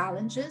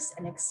challenges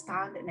and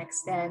expand and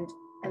extend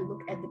and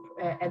look at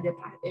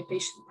the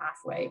patient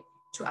pathway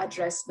to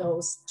address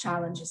those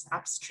challenges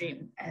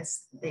upstream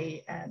as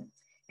they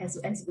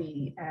as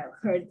we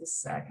heard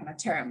this kind of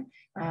term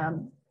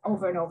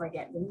over and over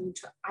again. We need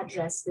to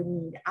address the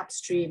need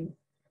upstream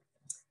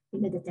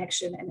in the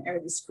detection and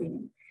early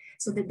screening.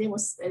 So that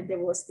there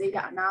was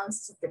data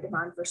analysis of the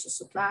demand versus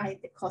supply,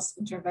 the cost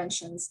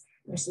interventions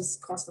versus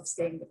cost of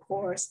staying the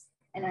course,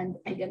 and then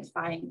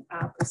identifying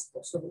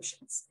possible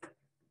solutions.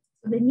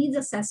 So the needs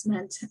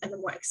assessment and the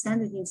more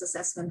extended needs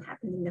assessment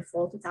happened in the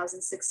fall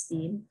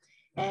 2016.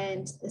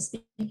 And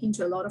speaking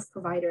to a lot of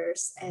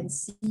providers and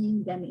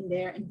seeing them in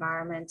their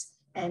environment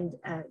and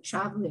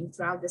traveling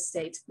throughout the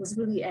state was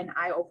really an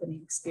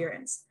eye-opening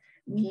experience.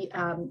 We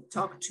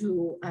talked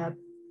to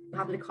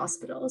public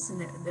hospitals and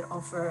that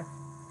offer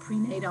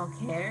prenatal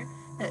care,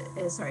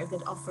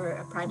 that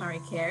offer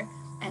primary care,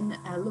 and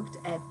looked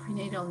at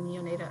prenatal,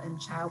 neonatal, and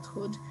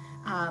childhood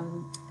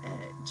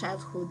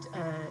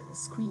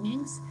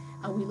screenings.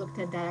 We looked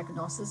at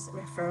diagnosis,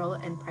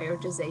 referral, and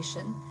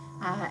prioritization,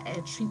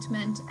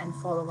 treatment and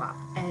follow-up,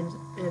 and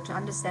to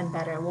understand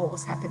better what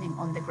was happening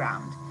on the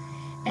ground.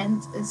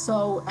 And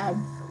so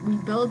we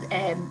built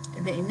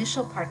the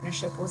initial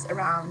partnership was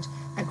around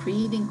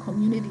creating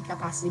community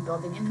capacity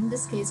building. And in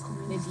this case,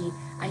 community,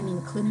 I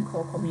mean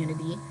clinical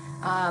community,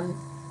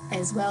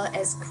 as well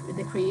as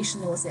the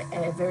creation. There was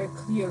a very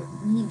clear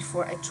need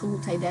for a tool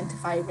to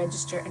identify,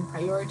 register, and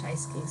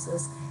prioritize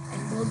cases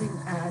and building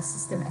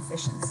system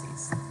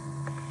efficiencies.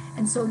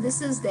 And so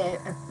this is the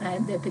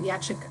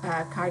pediatric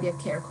cardiac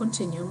care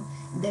continuum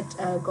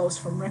that goes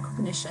from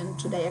recognition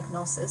to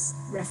diagnosis,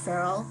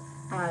 referral,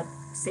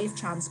 safe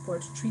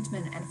transport,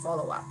 treatment, and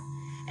follow-up.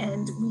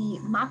 And we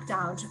mapped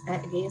out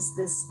against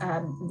this,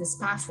 this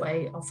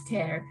pathway of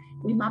care,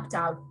 we mapped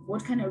out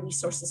what kind of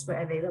resources were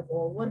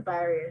available, what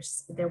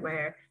barriers there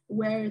were,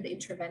 where the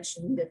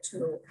intervention needed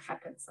to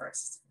happen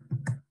first.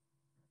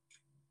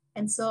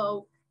 And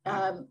so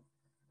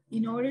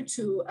in order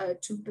to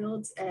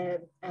build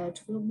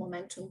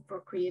momentum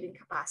for creating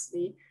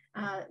capacity,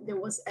 there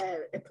was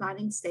a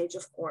planning stage,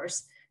 of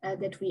course,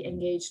 that we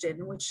engaged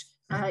in which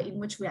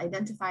we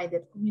identified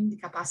that community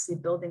capacity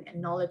building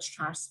and knowledge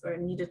transfer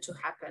needed to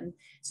happen.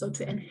 So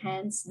to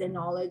enhance the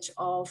knowledge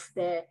of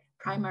the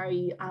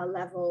primary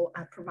level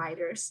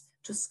providers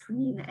to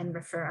screen and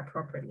refer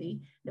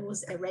appropriately, there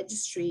was a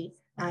registry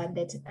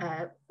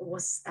that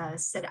was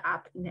set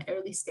up in the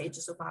early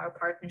stages of our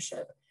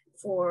partnership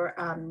for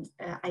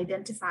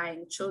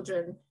identifying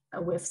children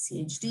with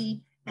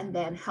CHD and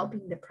then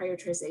helping the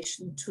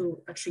prioritization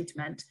to a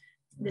treatment.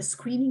 The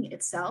screening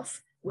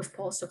itself with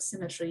pulse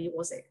oximetry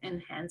was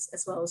enhanced,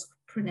 as well as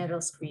prenatal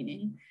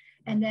screening.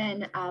 And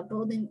then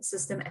building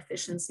system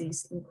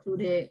efficiencies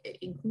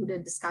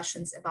included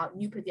discussions about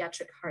new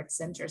pediatric heart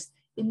centers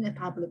in the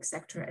public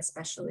sector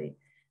especially.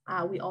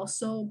 We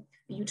also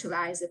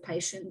utilize the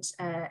patient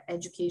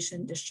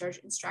education discharge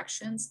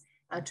instructions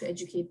to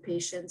educate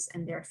patients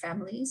and their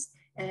families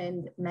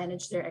and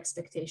manage their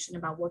expectation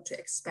about what to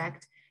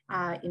expect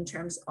in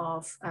terms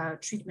of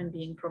treatment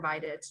being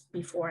provided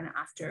before and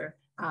after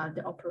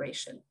the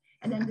operation,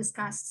 and then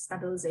discuss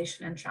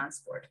stabilization and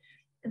transport.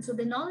 And so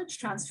the knowledge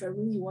transfer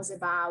really was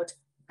about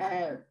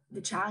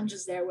the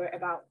challenges there were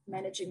about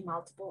managing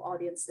multiple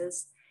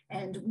audiences.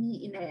 And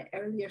we, in the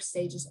earlier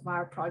stages of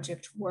our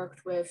project,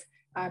 worked with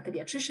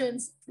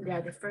pediatricians. They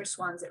are the first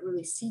ones that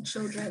really see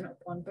children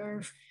upon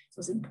birth. So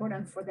it was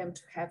important for them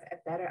to have a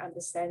better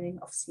understanding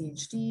of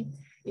CHD.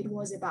 It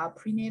was about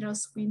prenatal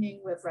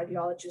screening with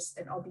radiologists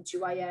and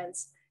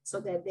OBGYNs so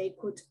that they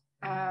could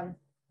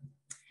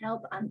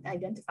help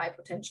identify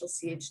potential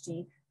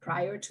CHD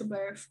prior to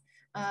birth.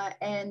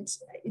 And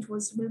it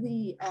was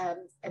really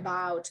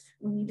about,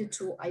 we needed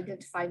to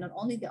identify not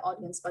only the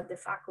audience, but the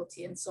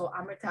faculty. And so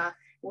Amrita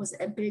was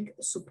a big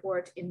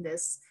support in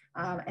this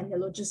and the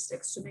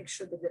logistics to make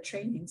sure that the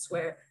trainings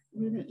were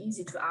really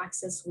easy to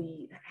access.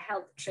 We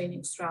held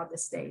trainings throughout the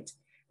state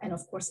and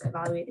of course,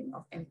 evaluating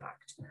of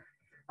impact.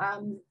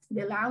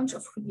 The launch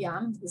of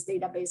Hudiam, this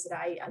database that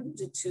I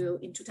alluded to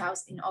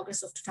in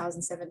August of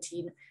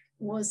 2017,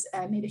 was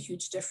made a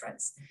huge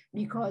difference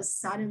because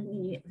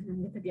suddenly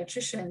the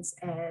pediatricians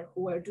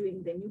who were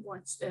doing the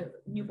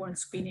newborn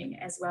screening,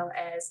 as well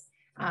as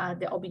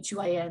the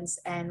OBGYNs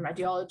and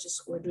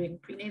radiologists who were doing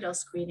prenatal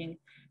screening,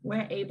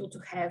 were able to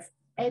have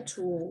a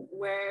tool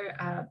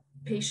where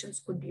patients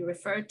could be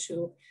referred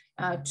to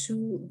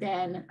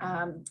then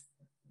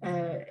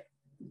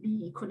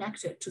be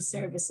connected to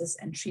services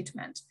and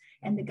treatment.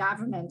 And the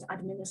government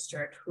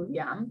administered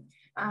Hudiam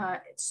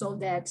so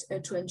that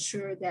to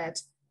ensure that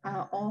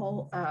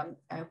all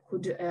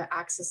could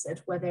access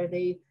it, whether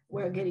they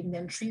were getting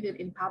them treated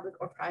in public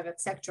or private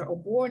sector or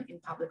born in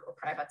public or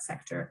private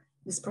sector.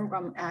 This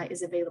program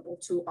is available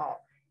to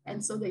all.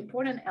 And so the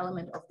important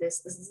element of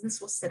this is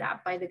this was set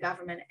up by the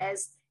government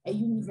as a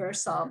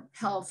universal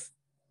health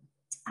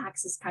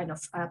access kind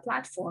of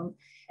platform.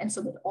 And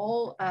so that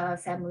all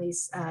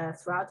families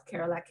throughout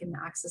Kerala can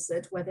access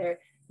it, whether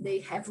they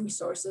have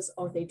resources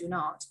or they do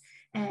not.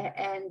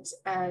 And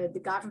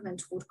the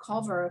government would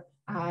cover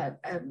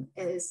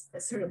is a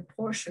certain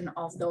portion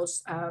of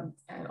those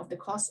of the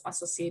costs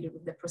associated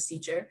with the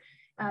procedure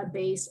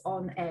based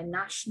on a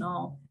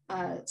national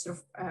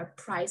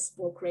price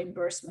book,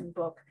 reimbursement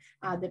book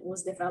that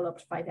was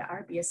developed by the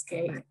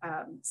RBSK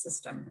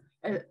system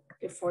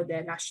for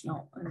the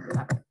national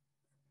level.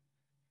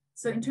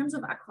 So in terms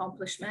of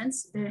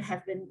accomplishments, there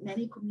have been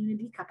many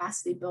community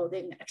capacity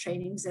building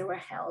trainings that were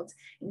held.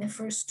 In the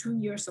first 2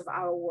 years of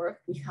our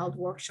work, we held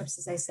workshops,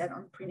 as I said,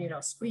 on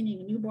prenatal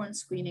screening, newborn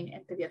screening,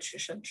 and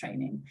pediatrician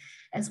training,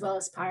 as well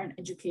as parent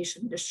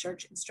education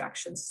discharge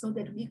instructions, so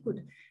that we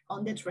could,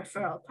 on that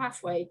referral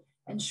pathway,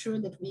 ensure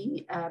that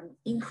we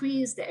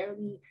increase the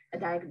early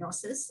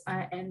diagnosis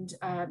and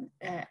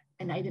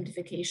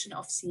identification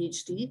of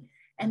CHD,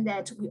 and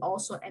that we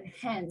also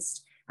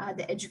enhanced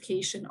the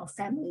education of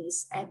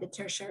families at the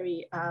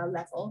tertiary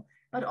level,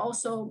 but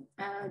also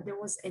there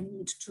was a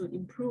need to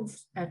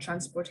improve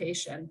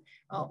transportation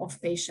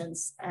of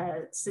patients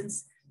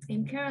since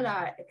in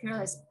Kerala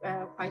is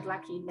quite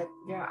lucky that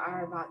there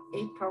are about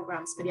 8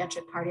 programs,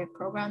 pediatric cardiac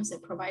programs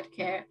that provide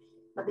care,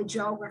 but the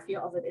geography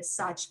of it is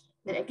such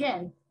that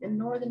again, the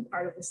northern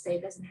part of the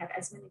state doesn't have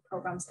as many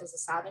programs as the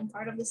southern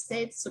part of the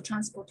state. So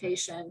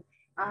transportation,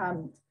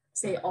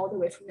 say all the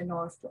way from the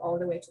north to all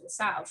the way to the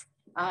south,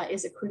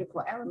 is a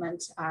critical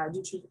element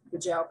due to the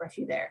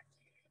geography there.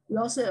 We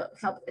also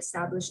helped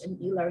establish an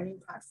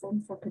e-learning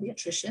platform for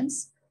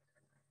pediatricians.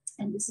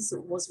 And this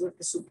was with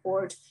the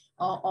support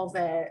of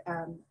an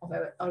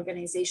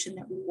organization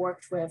that we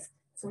worked with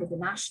for the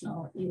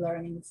national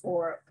e-learning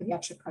for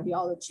pediatric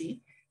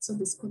cardiology. So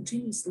this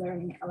continuous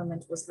learning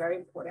element was very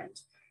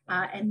important.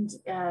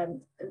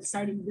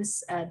 Starting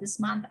this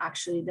month,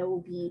 actually, there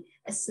will be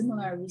a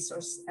similar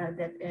resource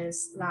that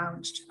is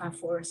launched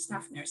for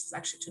staff nurses.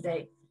 Actually,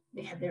 today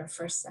they had their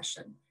first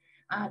session.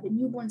 The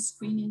newborn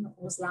screening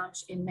was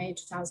launched in May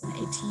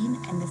 2018,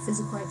 and the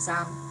physical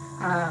exam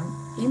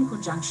in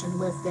conjunction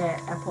with the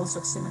pulse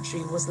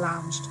oximetry was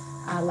launched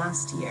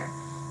last year.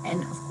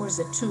 And of course,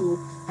 the two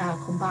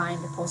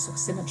combined, the pulse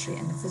oximetry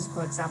and the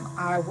physical exam,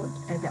 are what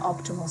the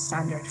optimal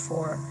standard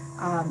for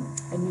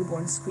a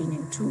newborn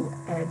screening to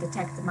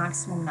detect the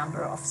maximum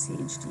number of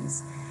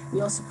CHDs. We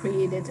also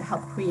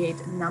helped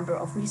create a number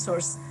of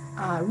resources,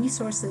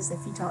 the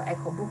fetal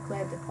echo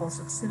booklet, the pulse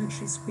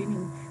oximetry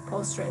screening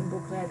poster and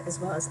booklet, as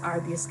well as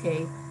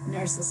RBSK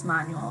nurses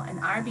manual. And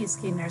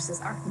RBSK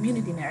nurses are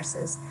community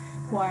nurses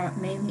who are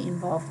mainly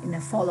involved in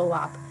a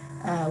follow-up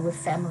with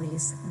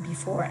families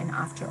before and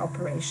after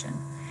operation.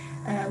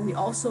 We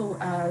also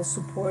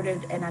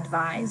supported and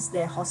advised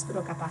the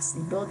hospital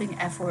capacity building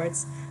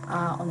efforts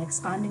on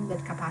expanding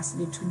that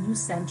capacity to new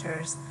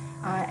centers,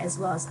 as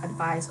well as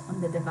advise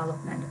on the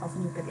development of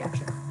new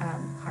pediatric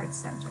heart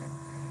center.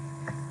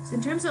 So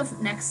in terms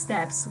of next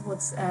steps,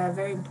 what's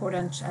very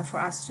important for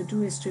us to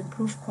do is to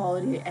improve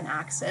quality and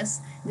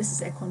access. This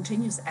is a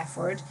continuous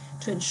effort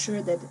to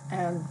ensure that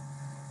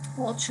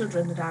all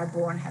children that are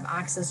born have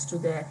access to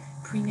the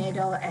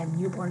prenatal and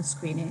newborn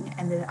screening,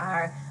 and that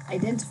are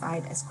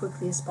identified as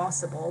quickly as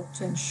possible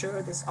to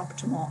ensure this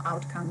optimal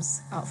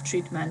outcomes of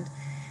treatment.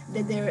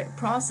 That their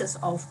process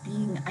of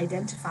being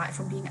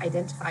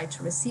identified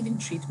to receiving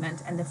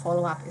treatment and the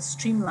follow-up is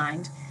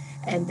streamlined,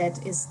 and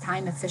that is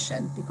time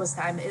efficient because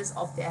time is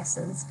of the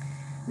essence.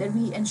 That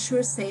we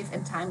ensure safe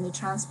and timely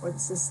transport.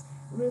 This is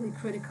really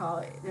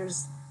critical.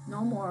 There's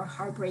no more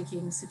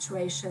heartbreaking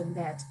situation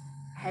that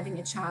having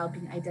a child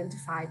being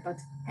identified, but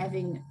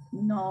having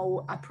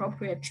no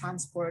appropriate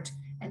transport.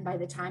 And by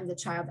the time the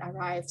child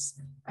arrives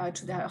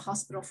to the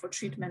hospital for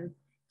treatment,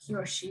 he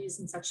or she is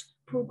in such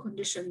poor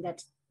condition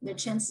that the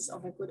chances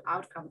of a good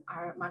outcome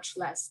are much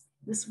less.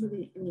 This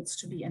really needs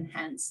to be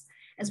enhanced,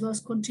 as well as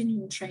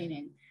continuing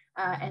training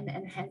and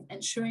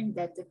ensuring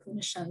that the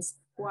clinicians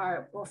who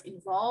are both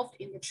involved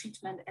in the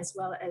treatment as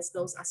well as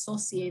those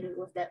associated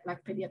with that,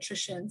 like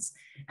pediatricians,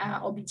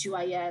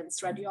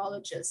 OBGYNs,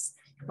 radiologists,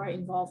 who are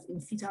involved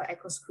in fetal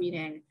echo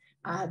screening,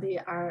 they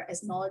are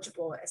as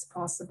knowledgeable as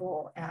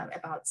possible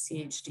about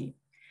CHD.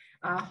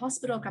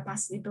 Hospital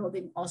capacity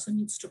building also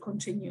needs to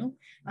continue,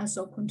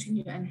 so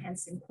continue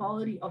enhancing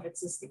quality of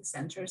existing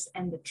centers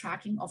and the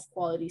tracking of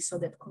quality so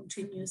that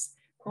continuous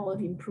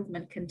quality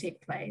improvement can take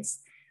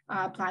place.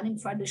 Planning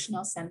for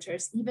additional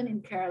centers, even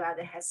in Kerala,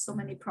 that has so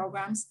many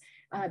programs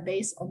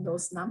based on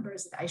those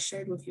numbers that I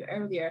shared with you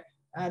earlier.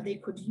 They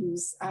could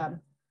use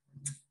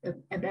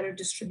a better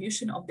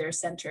distribution of their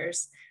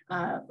centers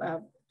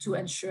to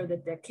ensure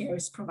that the care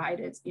is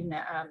provided in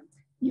an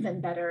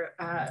even better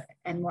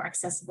and more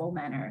accessible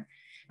manner.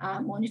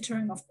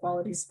 Monitoring of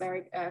quality is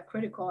very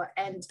critical,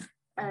 and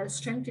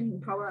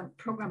strengthening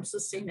program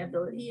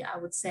sustainability, I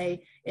would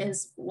say,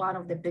 is one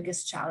of the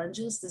biggest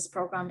challenges. This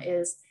program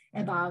is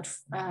about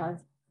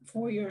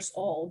 4 years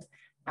old,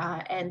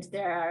 and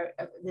there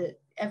are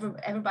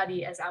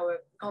everybody, as our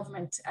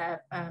government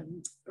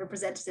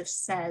representative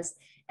says,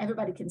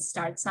 everybody can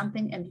start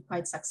something and be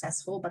quite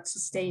successful, but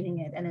sustaining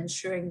it and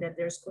ensuring that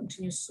there's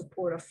continuous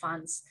support of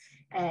funds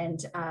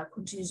and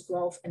continuous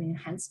growth and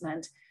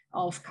enhancement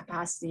of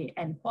capacity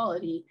and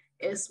quality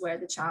is where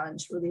the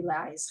challenge really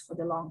lies for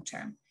the long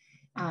term.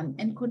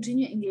 And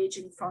continue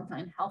engaging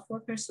frontline health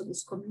workers, so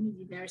these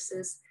community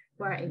nurses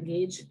who are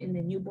engaged in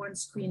the newborn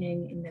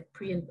screening, in the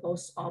pre and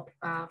post-op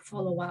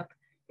follow-up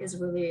is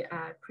really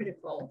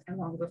critical,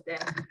 along with the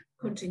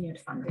continued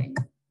funding.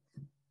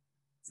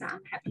 So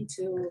I'm happy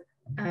to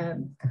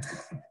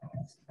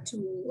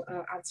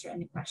answer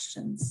any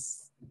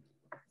questions.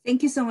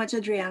 Thank you so much,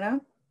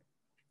 Adriana.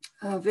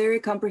 A very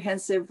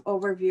comprehensive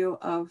overview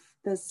of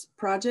this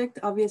project,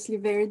 obviously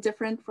very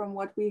different from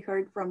what we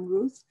heard from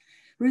Ruth.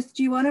 Ruth,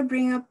 do you want to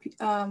bring up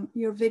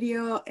your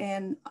video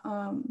and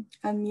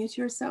unmute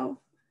yourself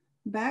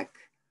back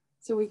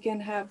so we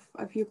can have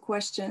a few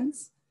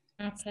questions?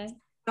 Okay.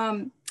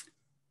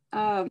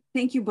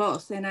 Thank you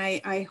both. And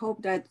I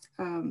hope that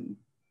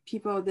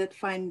people that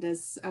find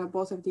this,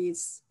 both of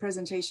these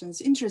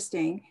presentations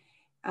interesting,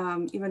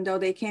 even though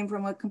they came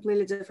from a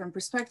completely different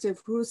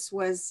perspective. Ruth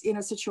was in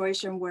a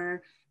situation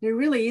where there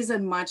really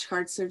isn't much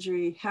heart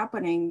surgery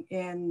happening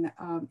in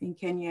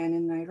Kenya and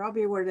in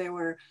Nairobi, where they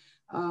were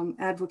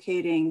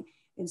advocating.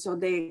 And so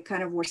they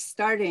kind of were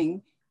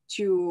starting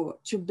to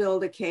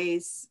build a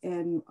case,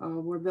 and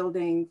we're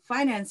building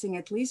financing,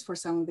 at least for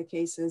some of the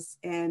cases,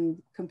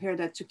 and compare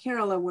that to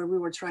Kerala, where we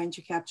were trying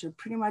to capture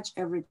pretty much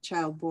every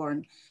child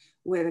born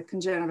with a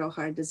congenital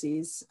heart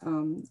disease,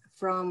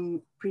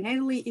 from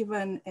prenatally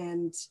even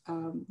and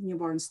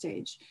newborn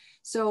stage.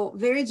 So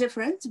very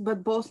different,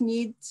 but both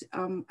need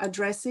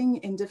addressing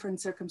in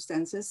different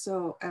circumstances.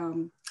 So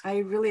I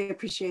really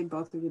appreciate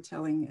both of you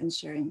telling and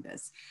sharing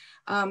this.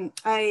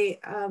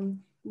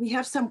 We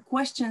have some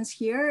questions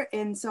here,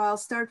 and so I'll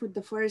start with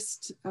the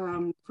first.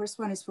 First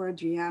one is for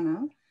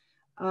Adriana.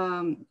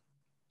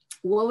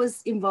 What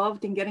was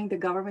involved in getting the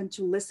government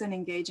to listen,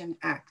 engage, and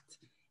act,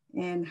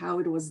 and how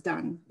it was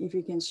done? If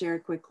you can share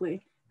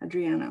quickly,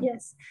 Adriana.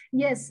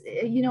 Yes.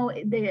 You know,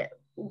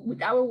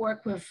 with our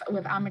work with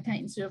American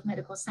Institute of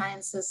Medical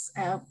Sciences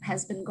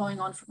has been going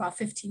on for about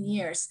 15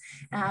 years,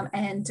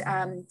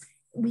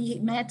 we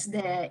met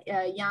the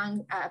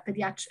young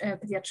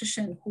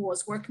pediatrician who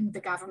was working with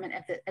the government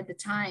at the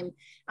time.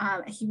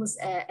 He was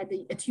at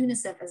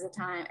UNICEF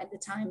at the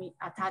time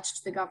attached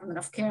to the government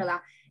of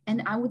Kerala.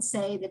 And I would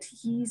say that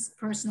his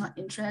personal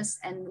interest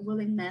and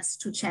willingness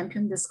to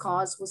champion this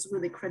cause was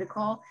really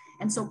critical.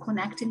 And so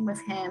connecting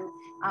with him,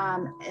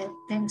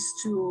 thanks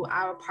to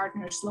our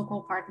partners,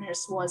 local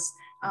partners, was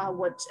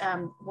what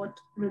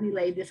really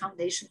laid the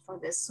foundation for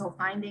this. So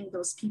finding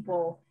those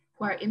people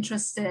who are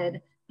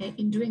interested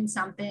in doing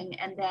something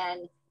and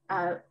then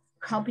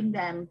helping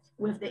them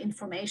with the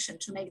information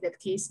to make that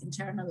case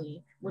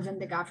internally within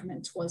the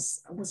government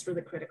was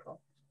really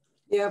critical.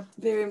 Yeah,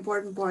 very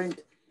important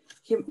point.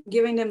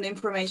 Giving them the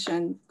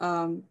information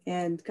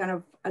and kind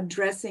of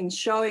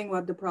showing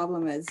what the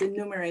problem is,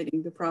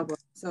 enumerating the problem,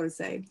 so to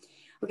say.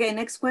 Okay,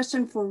 next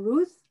question for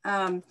Ruth.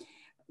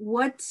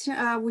 What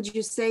would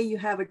you say you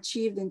have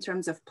achieved in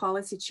terms of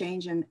policy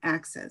change and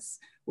access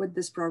with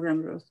this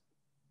program, Ruth?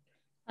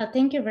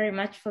 Thank you very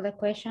much for the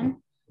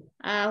question.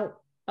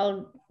 I'll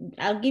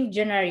give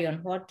generally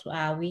on what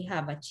we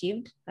have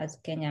achieved as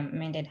Kenya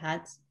Mended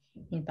Hearts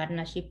in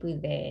partnership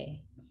with the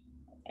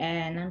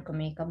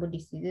non-communicable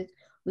diseases.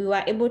 We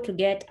were able to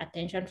get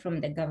attention from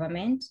the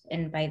government,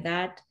 and by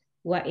that,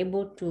 we were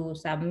able to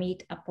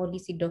submit a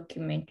policy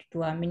document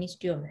to our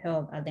Ministry of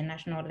Health at the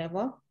national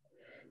level.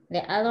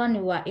 The other one,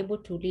 we were able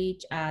to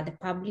reach the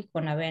public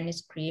on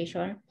awareness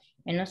creation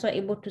and also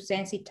able to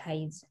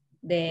sensitize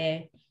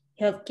the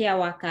healthcare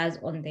workers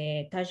on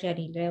the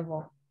tertiary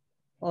level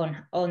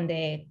on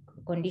the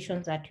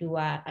conditions that we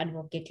were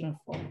advocating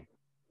for.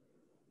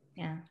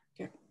 Yeah.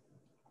 Okay.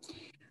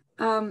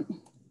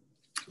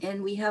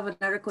 And we have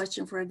another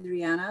question for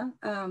Adriana.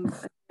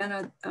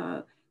 Adriana,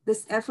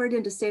 this effort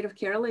in the state of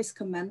Kerala is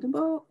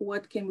commendable.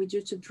 What can we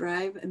do to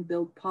drive and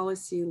build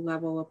policy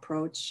level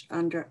approach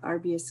under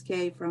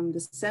RBSK from the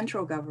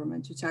central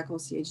government to tackle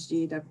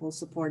CHD that will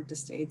support the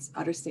states,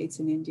 other states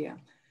in India?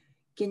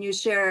 Can you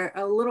share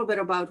a little bit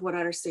about what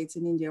other states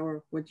in India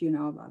or what you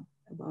know about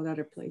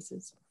other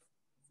places?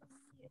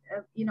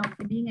 You know,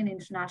 being an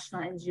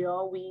international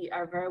NGO, we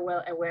are very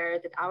well aware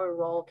that our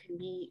role can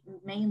be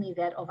mainly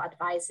that of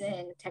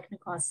advising,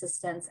 technical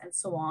assistance, and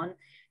so on.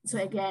 So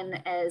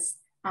again, as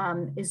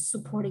is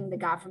supporting the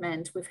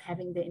government with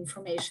having the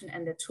information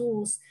and the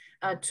tools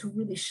to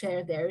really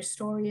share their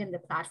story and the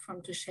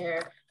platform to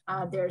share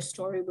their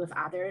story with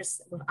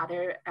others, with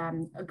other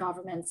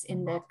governments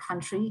in the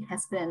country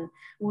has been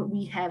what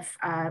we have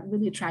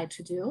really tried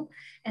to do.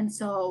 And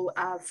so,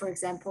 for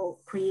example,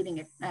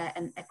 creating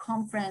a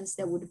conference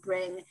that would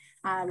bring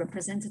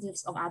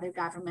representatives of other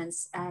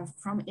governments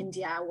from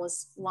India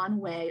was one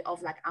way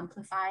of like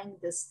amplifying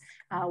this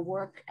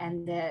work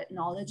and the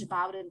knowledge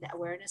about it, the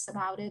awareness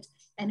about it.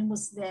 And it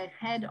was the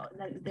head,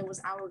 there was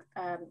our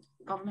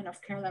government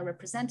of Kerala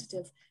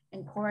representative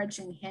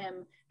encouraging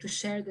him to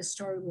share the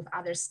story with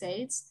other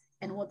states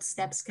and what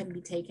steps can be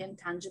taken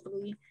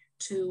tangibly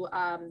to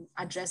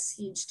address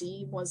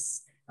CHD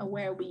was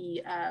where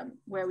we I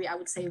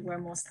would say were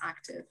most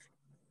active.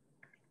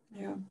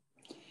 Yeah.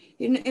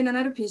 In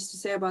another piece to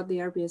say about the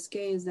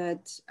RBSK is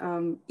that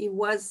it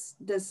was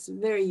this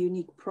very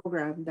unique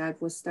program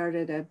that was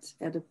started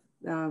at a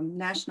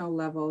national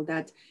level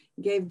that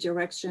gave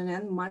direction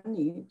and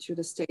money to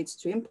the states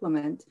to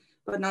implement,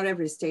 but not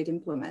every state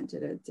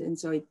implemented it. And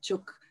so it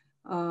took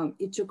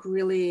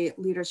really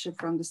leadership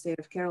from the state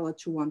of Kerala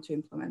to want to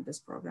implement this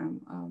program.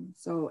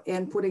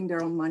 And putting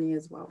their own money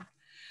as well.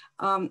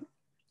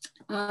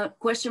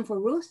 Question for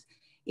Ruth.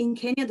 In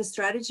Kenya, the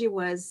strategy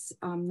was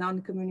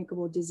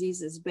non-communicable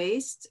diseases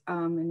based,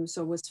 and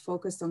so was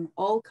focused on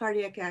all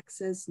cardiac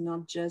access,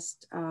 not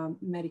just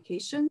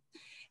medication.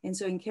 And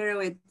so in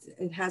Kerala,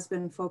 it has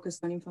been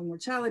focused on infant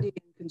mortality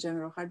and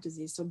congenital heart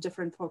disease, so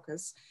different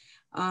focus.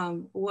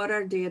 What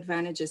are the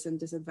advantages and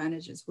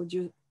disadvantages? Would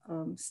you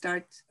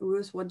start,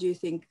 Ruth? What do you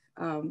think?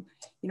 You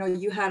know,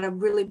 you had a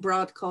really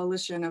broad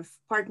coalition of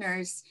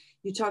partners.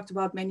 You talked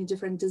about many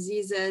different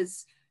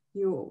diseases.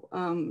 You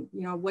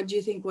know, what do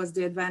you think was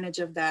the advantage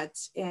of that?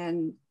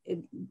 And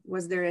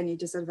was there any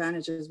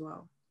disadvantage as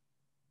well?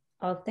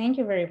 Oh, thank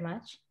you very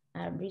much,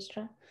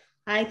 Bistra.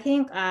 I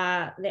think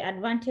the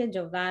advantage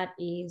of that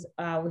is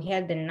we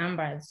had the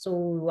numbers. So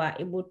we were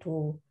able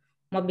to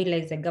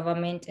mobilize the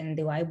government and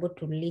they were able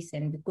to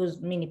listen because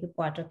many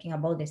people are talking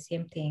about the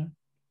same thing.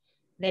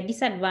 The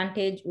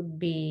disadvantage could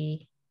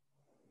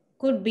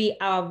be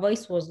our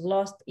voice was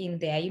lost in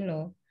there, you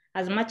know,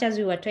 as much as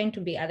we were trying to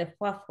be at the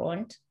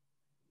forefront,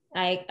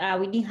 like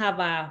we didn't have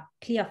a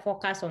clear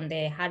focus on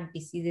the heart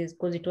diseases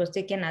because it was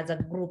taken as a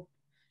group.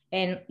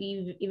 And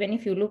even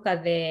if you look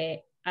at the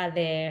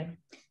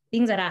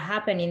things that are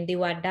happening, they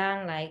were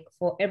done like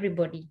for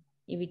everybody,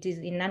 if it is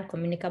in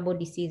non-communicable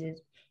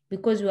diseases,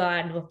 because we are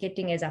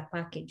advocating as a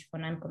package for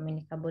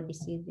non-communicable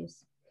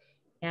diseases.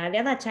 Yeah, the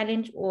other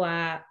challenge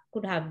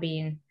could have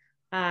been,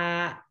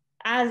 as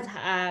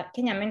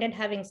Kenya Mended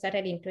having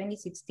started in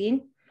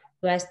 2016,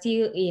 we are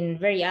still in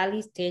very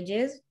early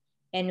stages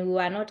and we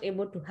were not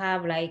able to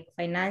have like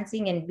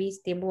financing and be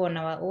stable on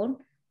our own.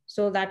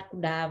 So that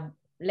could have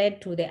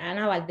led to the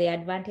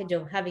advantage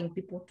of having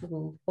people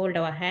to hold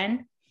our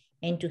hand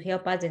and to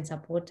help us and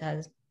support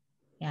us.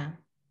 Yeah.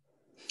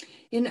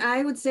 And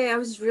I would say I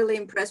was really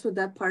impressed with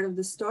that part of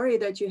the story,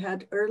 that you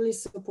had early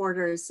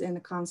supporters in the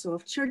Council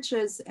of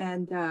Churches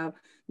and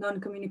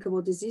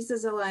Non-Communicable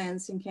Diseases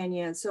Alliance in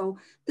Kenya. So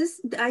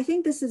I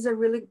think this is a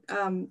really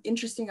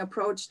interesting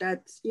approach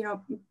that,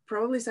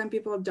 probably some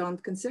people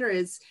don't consider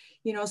is,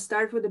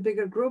 start with a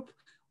bigger group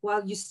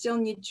while you still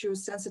need to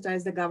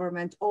sensitize the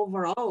government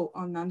overall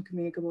on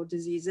non-communicable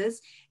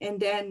diseases. And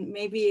then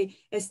maybe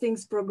as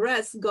things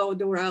progress, go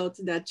the route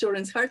that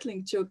Children's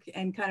Heartlink took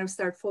and kind of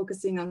start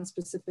focusing on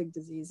specific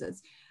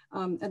diseases.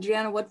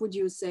 Adriana, what would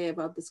you say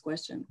about this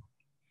question?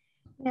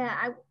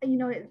 Yeah,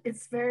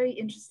 it's very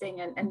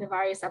interesting, and the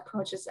various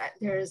approaches.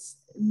 There's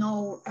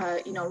no,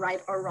 right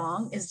or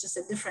wrong. It's just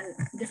a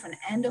different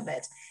end of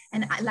it.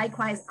 And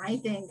likewise, I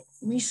think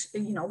we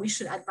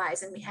should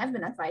advise, and we have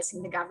been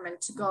advising the government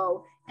to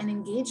go and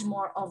engage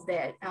more of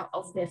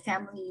the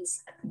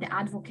families, the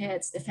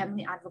advocates, the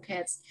family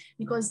advocates,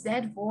 because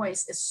that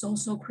voice is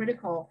so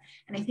critical.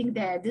 And I think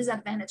the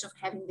disadvantage of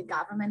having the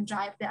government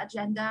drive the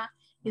agenda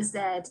is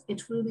that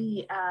it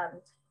really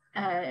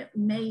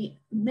may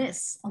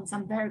miss on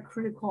some very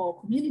critical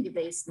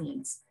community-based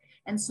needs.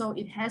 And so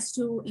it has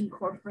to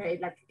incorporate,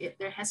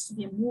 there has to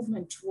be a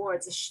movement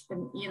towards,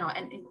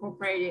 and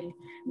incorporating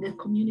the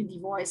community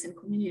voice and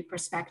community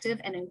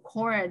perspective, and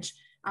encourage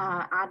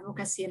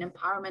advocacy and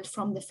empowerment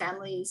from the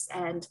families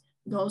and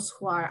those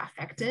who are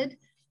affected,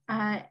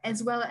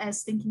 as well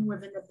as thinking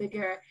within the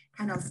bigger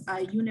kind of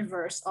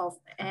universe of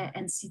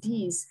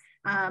NCDs.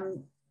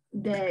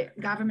 The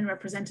government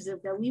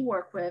representative that we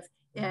work with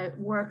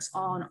works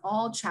on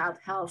all child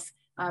health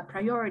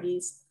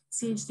priorities.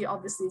 CHD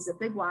obviously is a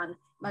big one,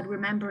 but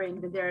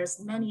remembering that there's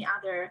many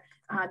other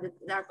that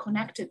are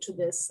connected to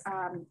this,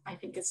 I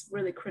think is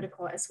really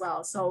critical as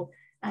well. So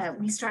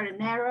we started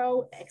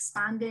narrow,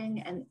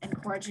 expanding, and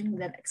encouraging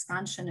that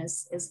expansion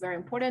is very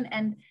important.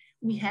 And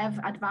we have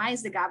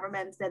advised the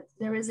government that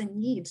there is a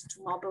need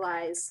to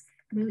mobilize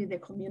really the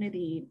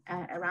community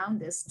around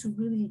this, to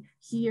really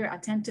hear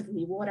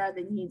attentively what are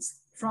the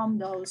needs from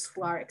those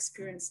who are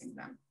experiencing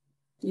them.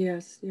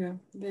 Yes, yeah,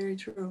 very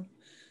true.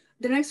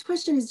 The next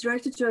question is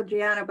directed to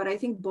Adriana, but I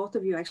think both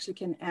of you actually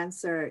can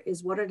answer,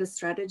 is what are the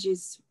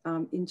strategies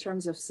in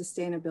terms of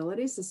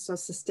sustainability? So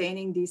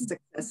sustaining these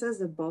successes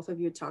that both of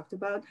you talked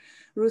about.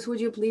 Ruth, would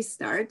you please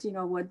start?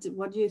 What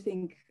do you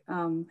think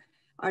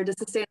are the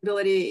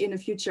sustainability in the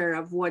future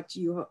of what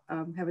you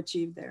have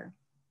achieved there?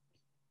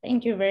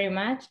 Thank you very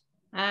much.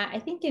 I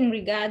think in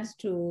regards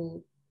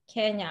to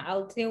Kenya,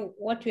 I'll say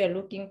what we are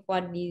looking for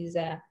is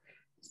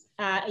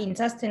in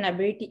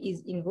sustainability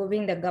is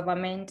involving the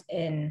government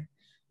and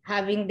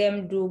having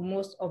them do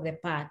most of the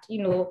part,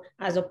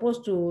 as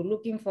opposed to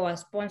looking for a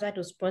sponsor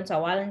to sponsor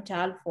one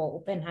child for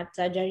open heart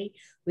surgery.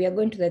 We are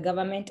going to the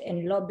government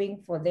and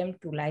lobbying for them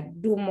to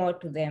do more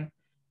to them.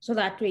 So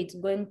that way it's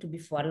going to be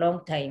for a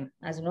long time,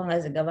 as long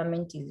as the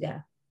government is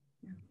there.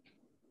 Yeah.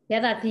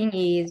 The other thing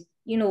is,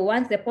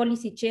 once the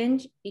policy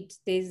change, it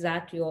stays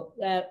that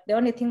the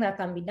only thing that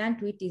can be done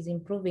to it is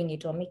improving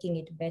it or making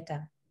it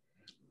better.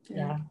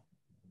 Yeah.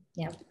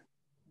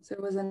 So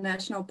it was a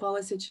national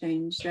policy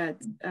change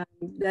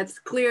that's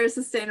clear,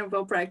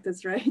 sustainable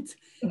practice, right?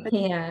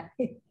 Yeah.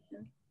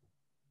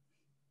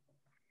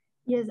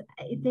 Yes,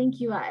 thank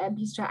you,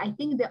 Bistra. I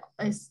think that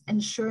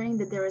ensuring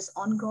that there is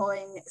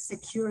ongoing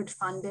secured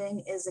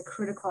funding is a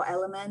critical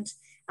element.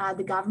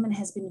 The government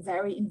has been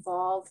very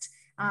involved.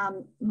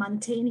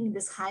 Maintaining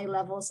these high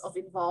levels of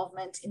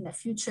involvement in the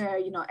future,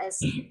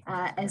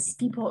 as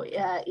people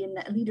in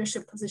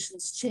leadership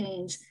positions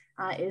change,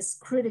 is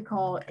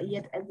critical,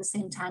 yet at the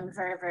same time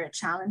very, very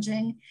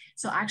challenging.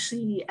 So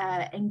actually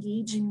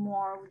engaging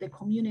more with the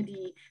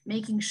community,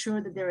 making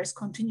sure that there is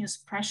continuous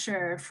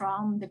pressure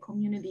from the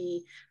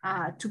community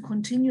to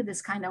continue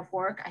this kind of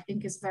work, I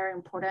think is very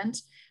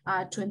important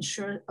to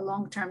ensure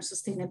long-term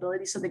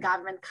sustainability. So the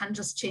government can't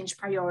just change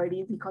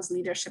priority because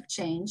leadership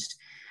changed.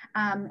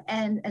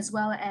 And as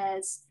well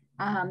as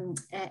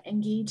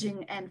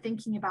engaging and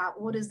thinking about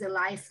what is the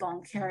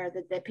lifelong care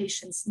that the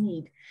patients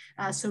need.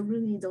 So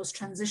really those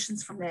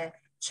transitions from the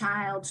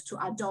child to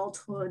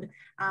adulthood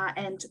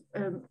and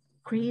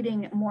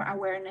creating more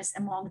awareness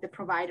among the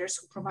providers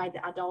who provide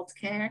the adult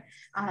care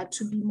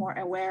to be more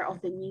aware of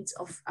the needs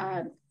of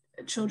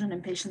children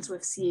and patients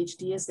with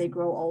CHD as they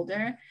grow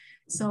older.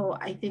 So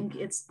I think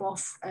it's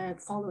both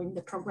following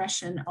the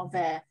progression of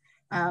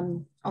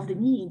the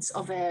needs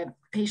of a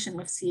patient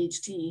with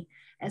CHD,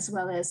 as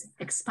well as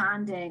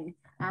expanding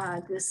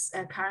this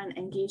current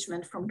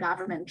engagement from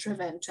government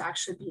driven to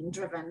actually being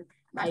driven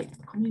by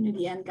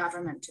community and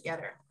government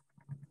together.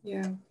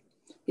 Yeah.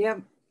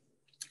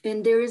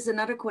 And there is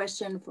another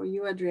question for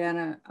you,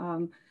 Adriana.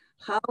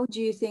 How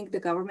do you think the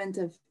government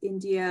of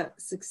India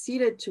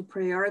succeeded to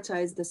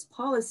prioritize this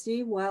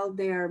policy while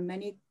there are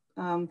many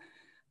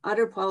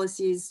other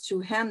policies to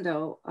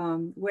handle?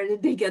 Where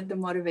did they get the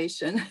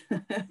motivation?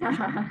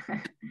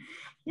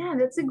 Yeah,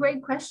 that's a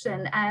great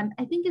question.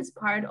 I think it's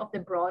part of the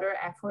broader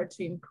effort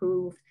to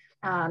improve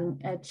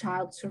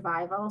child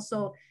survival.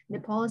 So the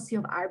policy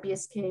of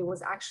RBSK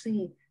was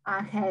actually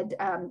had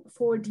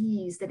 4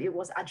 Ds that it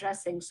was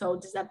addressing. So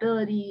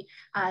disability,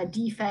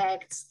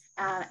 defects,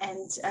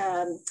 and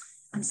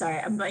I'm sorry,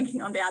 I'm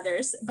blanking on the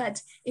others,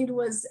 but it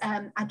was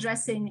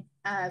addressing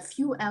a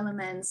few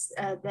elements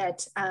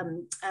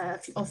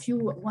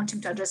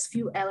wanting to address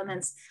few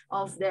elements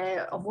of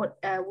what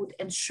would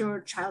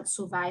ensure child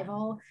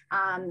survival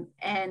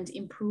and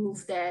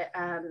improve the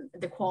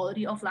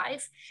quality of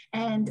life.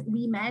 And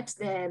we met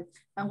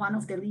one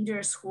of the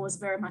leaders who was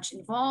very much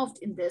involved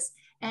in this.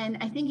 And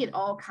I think it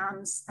all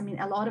comes, I mean,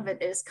 a lot of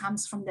it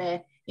comes from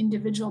the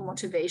individual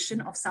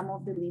motivation of some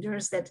of the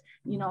leaders that,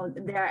 you know,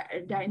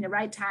 they're in the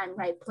right time,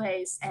 right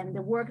place, and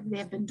the work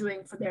they've been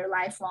doing for their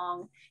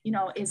lifelong, you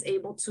know, is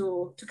able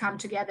to come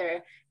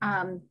together.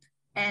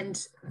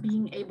 And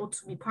being able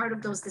to be part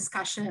of those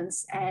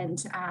discussions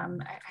and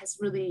has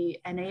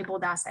really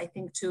enabled us, I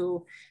think,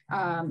 to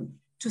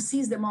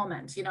seize the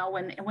moment, you know,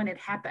 when it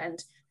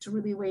happened, to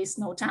really waste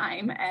no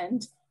time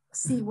and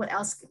see what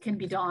else can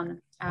be done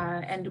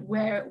and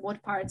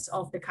what parts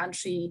of the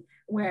country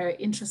were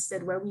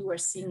interested, where we were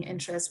seeing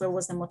interest, where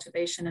was the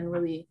motivation, and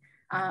really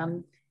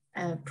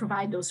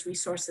provide those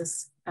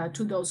resources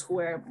to those who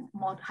were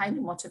highly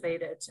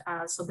motivated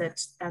so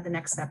that the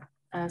next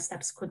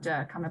steps could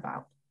come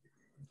about.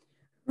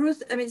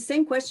 Ruth, I mean,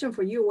 same question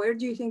for you. Where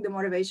do you think the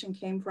motivation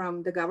came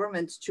from the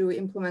government to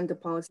implement the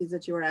policies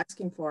that you were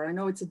asking for? I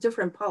know it's a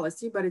different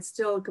policy, but it's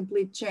still a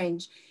complete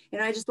change.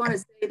 And I just want to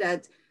say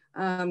that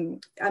I'm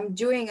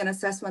doing an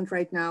assessment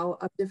right now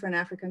of different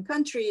African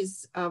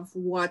countries of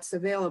what's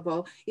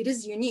available. It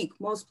is unique.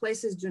 Most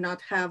places do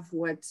not have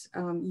what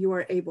you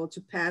are able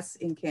to pass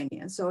in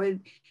Kenya. So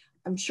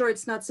I'm sure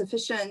it's not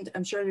sufficient.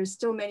 I'm sure there's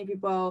still many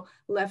people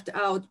left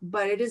out,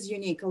 but it is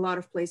unique. A lot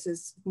of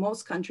places,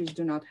 most countries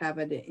do not have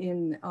it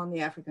on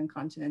the African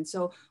continent.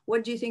 So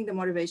what do you think the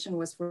motivation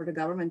was for the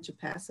government to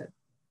pass it?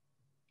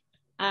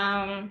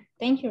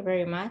 Thank you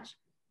very much.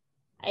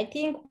 I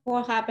think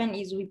what happened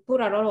is we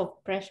put a lot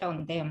of pressure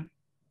on them,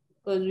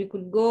 because we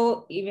could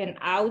go even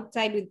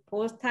outside with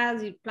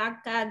posters, with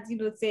placards, you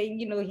know, saying,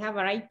 you know, we have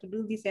a right to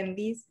do this and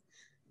this.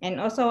 And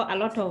also a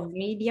lot of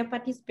media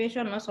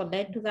participation also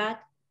led to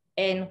that,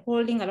 and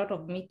holding a lot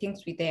of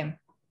meetings with them.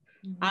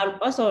 Mm-hmm. I'll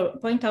also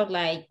point out,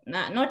 like,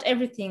 not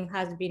everything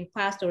has been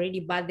passed already,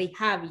 but they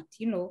have it,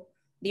 you know,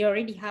 they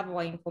already have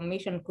our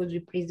information because we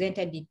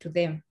presented it to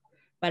them.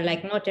 But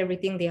like not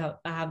everything they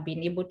have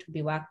been able to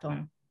be worked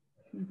on.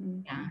 Mm-hmm.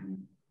 Yeah.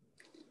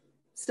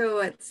 So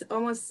it's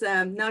almost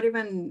not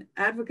even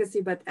advocacy,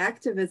 but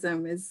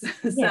activism is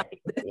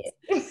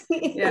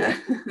yeah.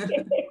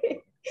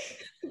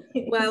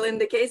 Well, in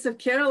the case of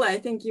Kerala, I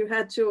think you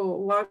had to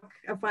walk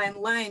a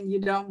fine line. You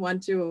don't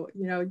want to,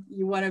 you know,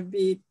 you want to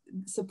be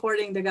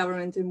supporting the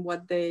government in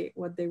what they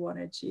want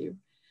to achieve.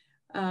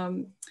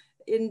 There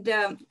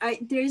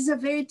is a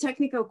very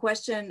technical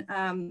question,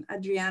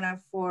 Adriana,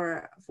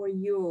 for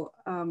you.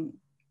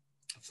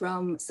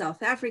 From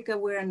South Africa,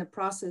 we're in the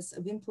process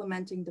of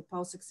implementing the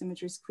pulse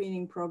oximetry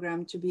screening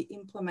program to be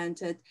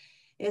implemented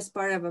as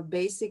part of a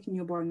basic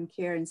newborn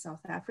care in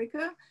South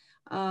Africa.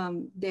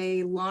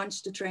 They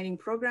launched the training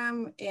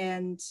program,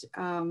 and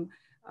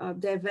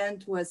the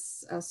event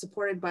was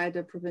supported by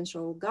the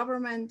provincial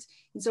government.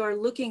 And so we're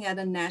looking at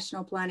a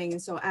national planning,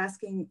 and so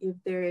asking if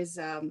there is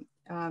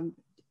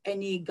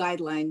any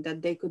guideline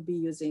that they could be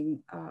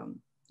using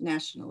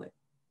nationally.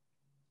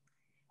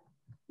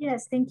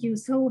 Yes, thank you.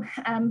 So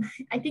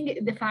I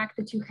think the fact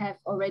that you have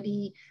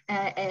already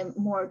a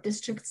more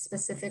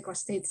district-specific or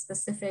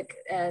state-specific,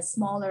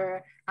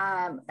 smaller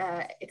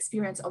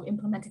experience of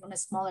implementing on a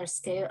smaller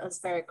scale is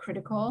very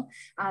critical.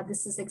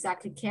 This is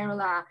exactly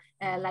Kerala,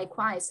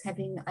 likewise,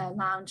 having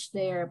launched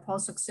their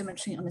pulse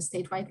oximetry on a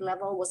statewide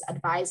level, was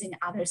advising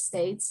other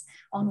states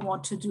on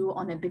what to do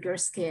on a bigger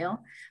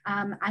scale.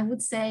 I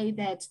would say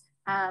that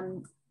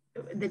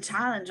the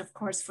challenge, of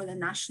course, for the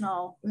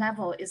national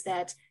level is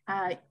that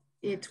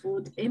it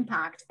would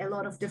impact a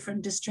lot of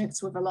different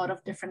districts with a lot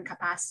of different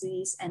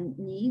capacities and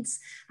needs,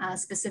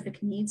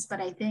 specific needs. But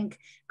I think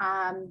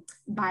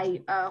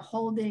by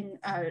holding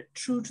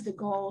true to the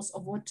goals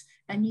of what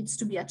needs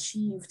to be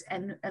achieved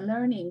and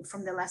learning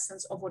from the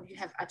lessons of what you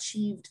have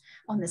achieved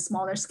on the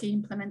smaller scale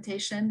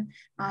implementation,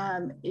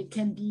 that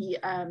can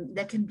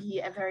be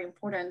a very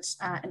important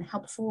and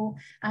helpful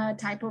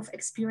type of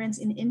experience.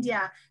 In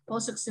India,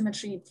 pulse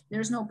oximetry,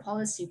 there's no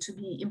policy to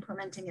be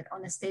implementing it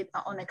on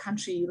a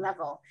country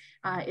level.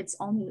 It's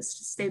only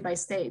state by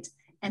state.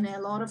 And a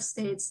lot of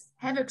states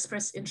have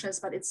expressed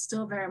interest, but it's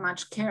still very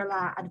much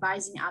Kerala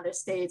advising other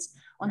states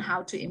on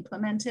how to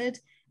implement it.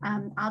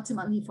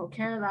 Ultimately for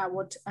Kerala,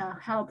 what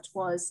helped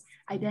was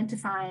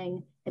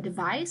identifying a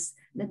device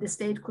that the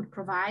state could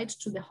provide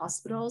to the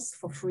hospitals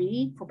for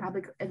free, for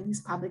at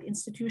least public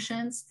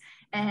institutions,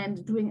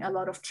 and doing a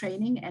lot of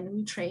training and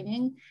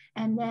retraining,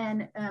 and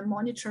then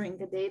monitoring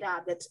the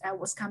data that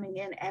was coming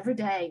in every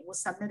day, was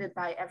submitted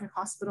by every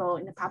hospital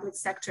in the public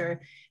sector.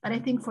 But I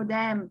think for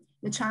them,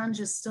 the challenge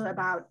is still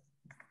about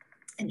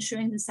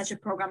ensuring that such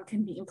a program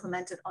can be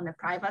implemented on a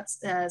private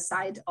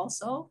side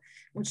also,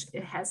 which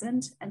it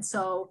hasn't. And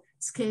so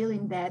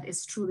scaling that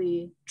is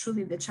truly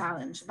the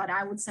challenge. But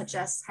I would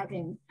suggest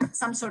having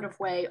some sort of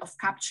way of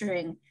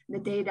capturing the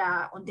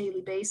data on a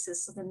daily basis,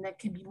 so then that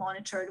can be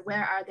monitored.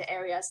 Where are the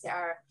areas that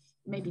are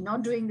maybe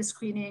not doing the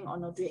screening or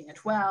not doing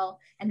it well,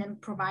 and then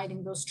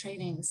providing those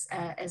trainings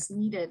as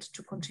needed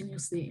to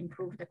continuously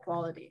improve the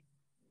quality.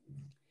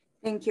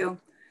 Thank you.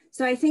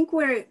 So I think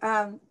we're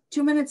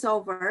 2 minutes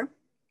over,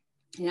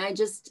 and I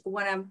just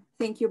want to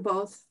thank you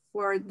both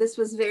for, this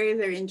was very,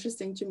 very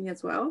interesting to me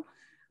as well.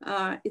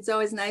 It's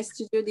always nice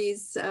to do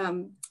these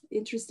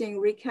interesting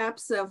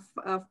recaps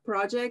of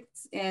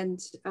projects, and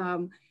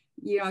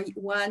you know,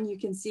 one, you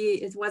can see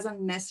it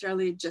wasn't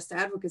necessarily just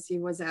advocacy,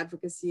 it was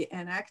advocacy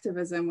and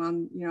activism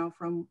on, you know,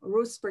 from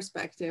Ruth's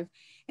perspective.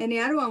 And the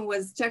other one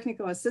was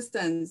technical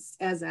assistance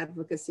as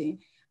advocacy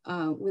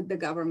with the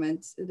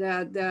government.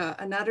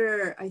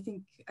 Another, I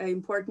think,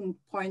 important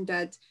point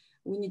that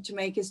we need to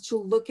make is to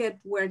look at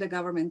where the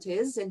government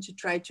is and to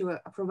try to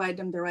provide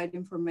them the right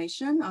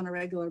information on a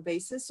regular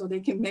basis so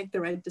they can make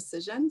the right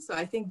decision. So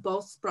I think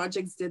both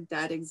projects did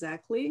that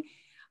exactly.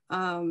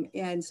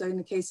 And so in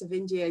the case of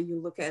India, you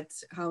look at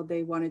how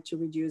they wanted to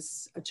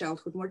reduce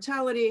childhood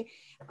mortality.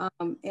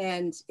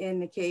 And in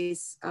the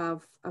case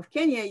of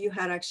Kenya, you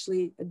had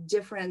actually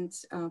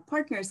different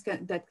partners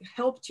that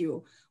helped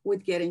you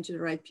with getting to the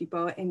right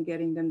people and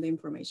getting them the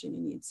information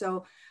you need.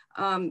 So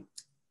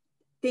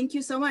thank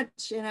you so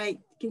much. And I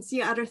can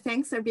see other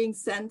thanks are being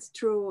sent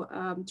through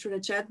the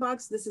chat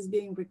box. This is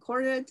being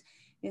recorded,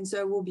 and so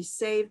it will be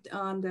saved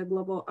on the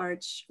Global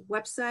Arch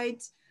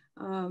website.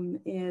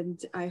 And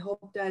I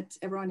hope that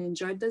everyone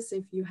enjoyed this.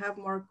 If you have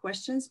more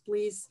questions,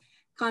 please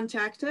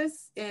contact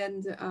us,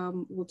 and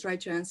we'll try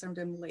to answer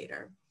them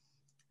later.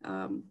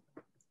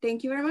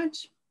 Thank you very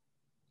much.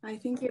 I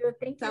think thank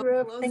you,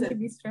 Ruth. Thank you,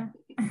 Bistra.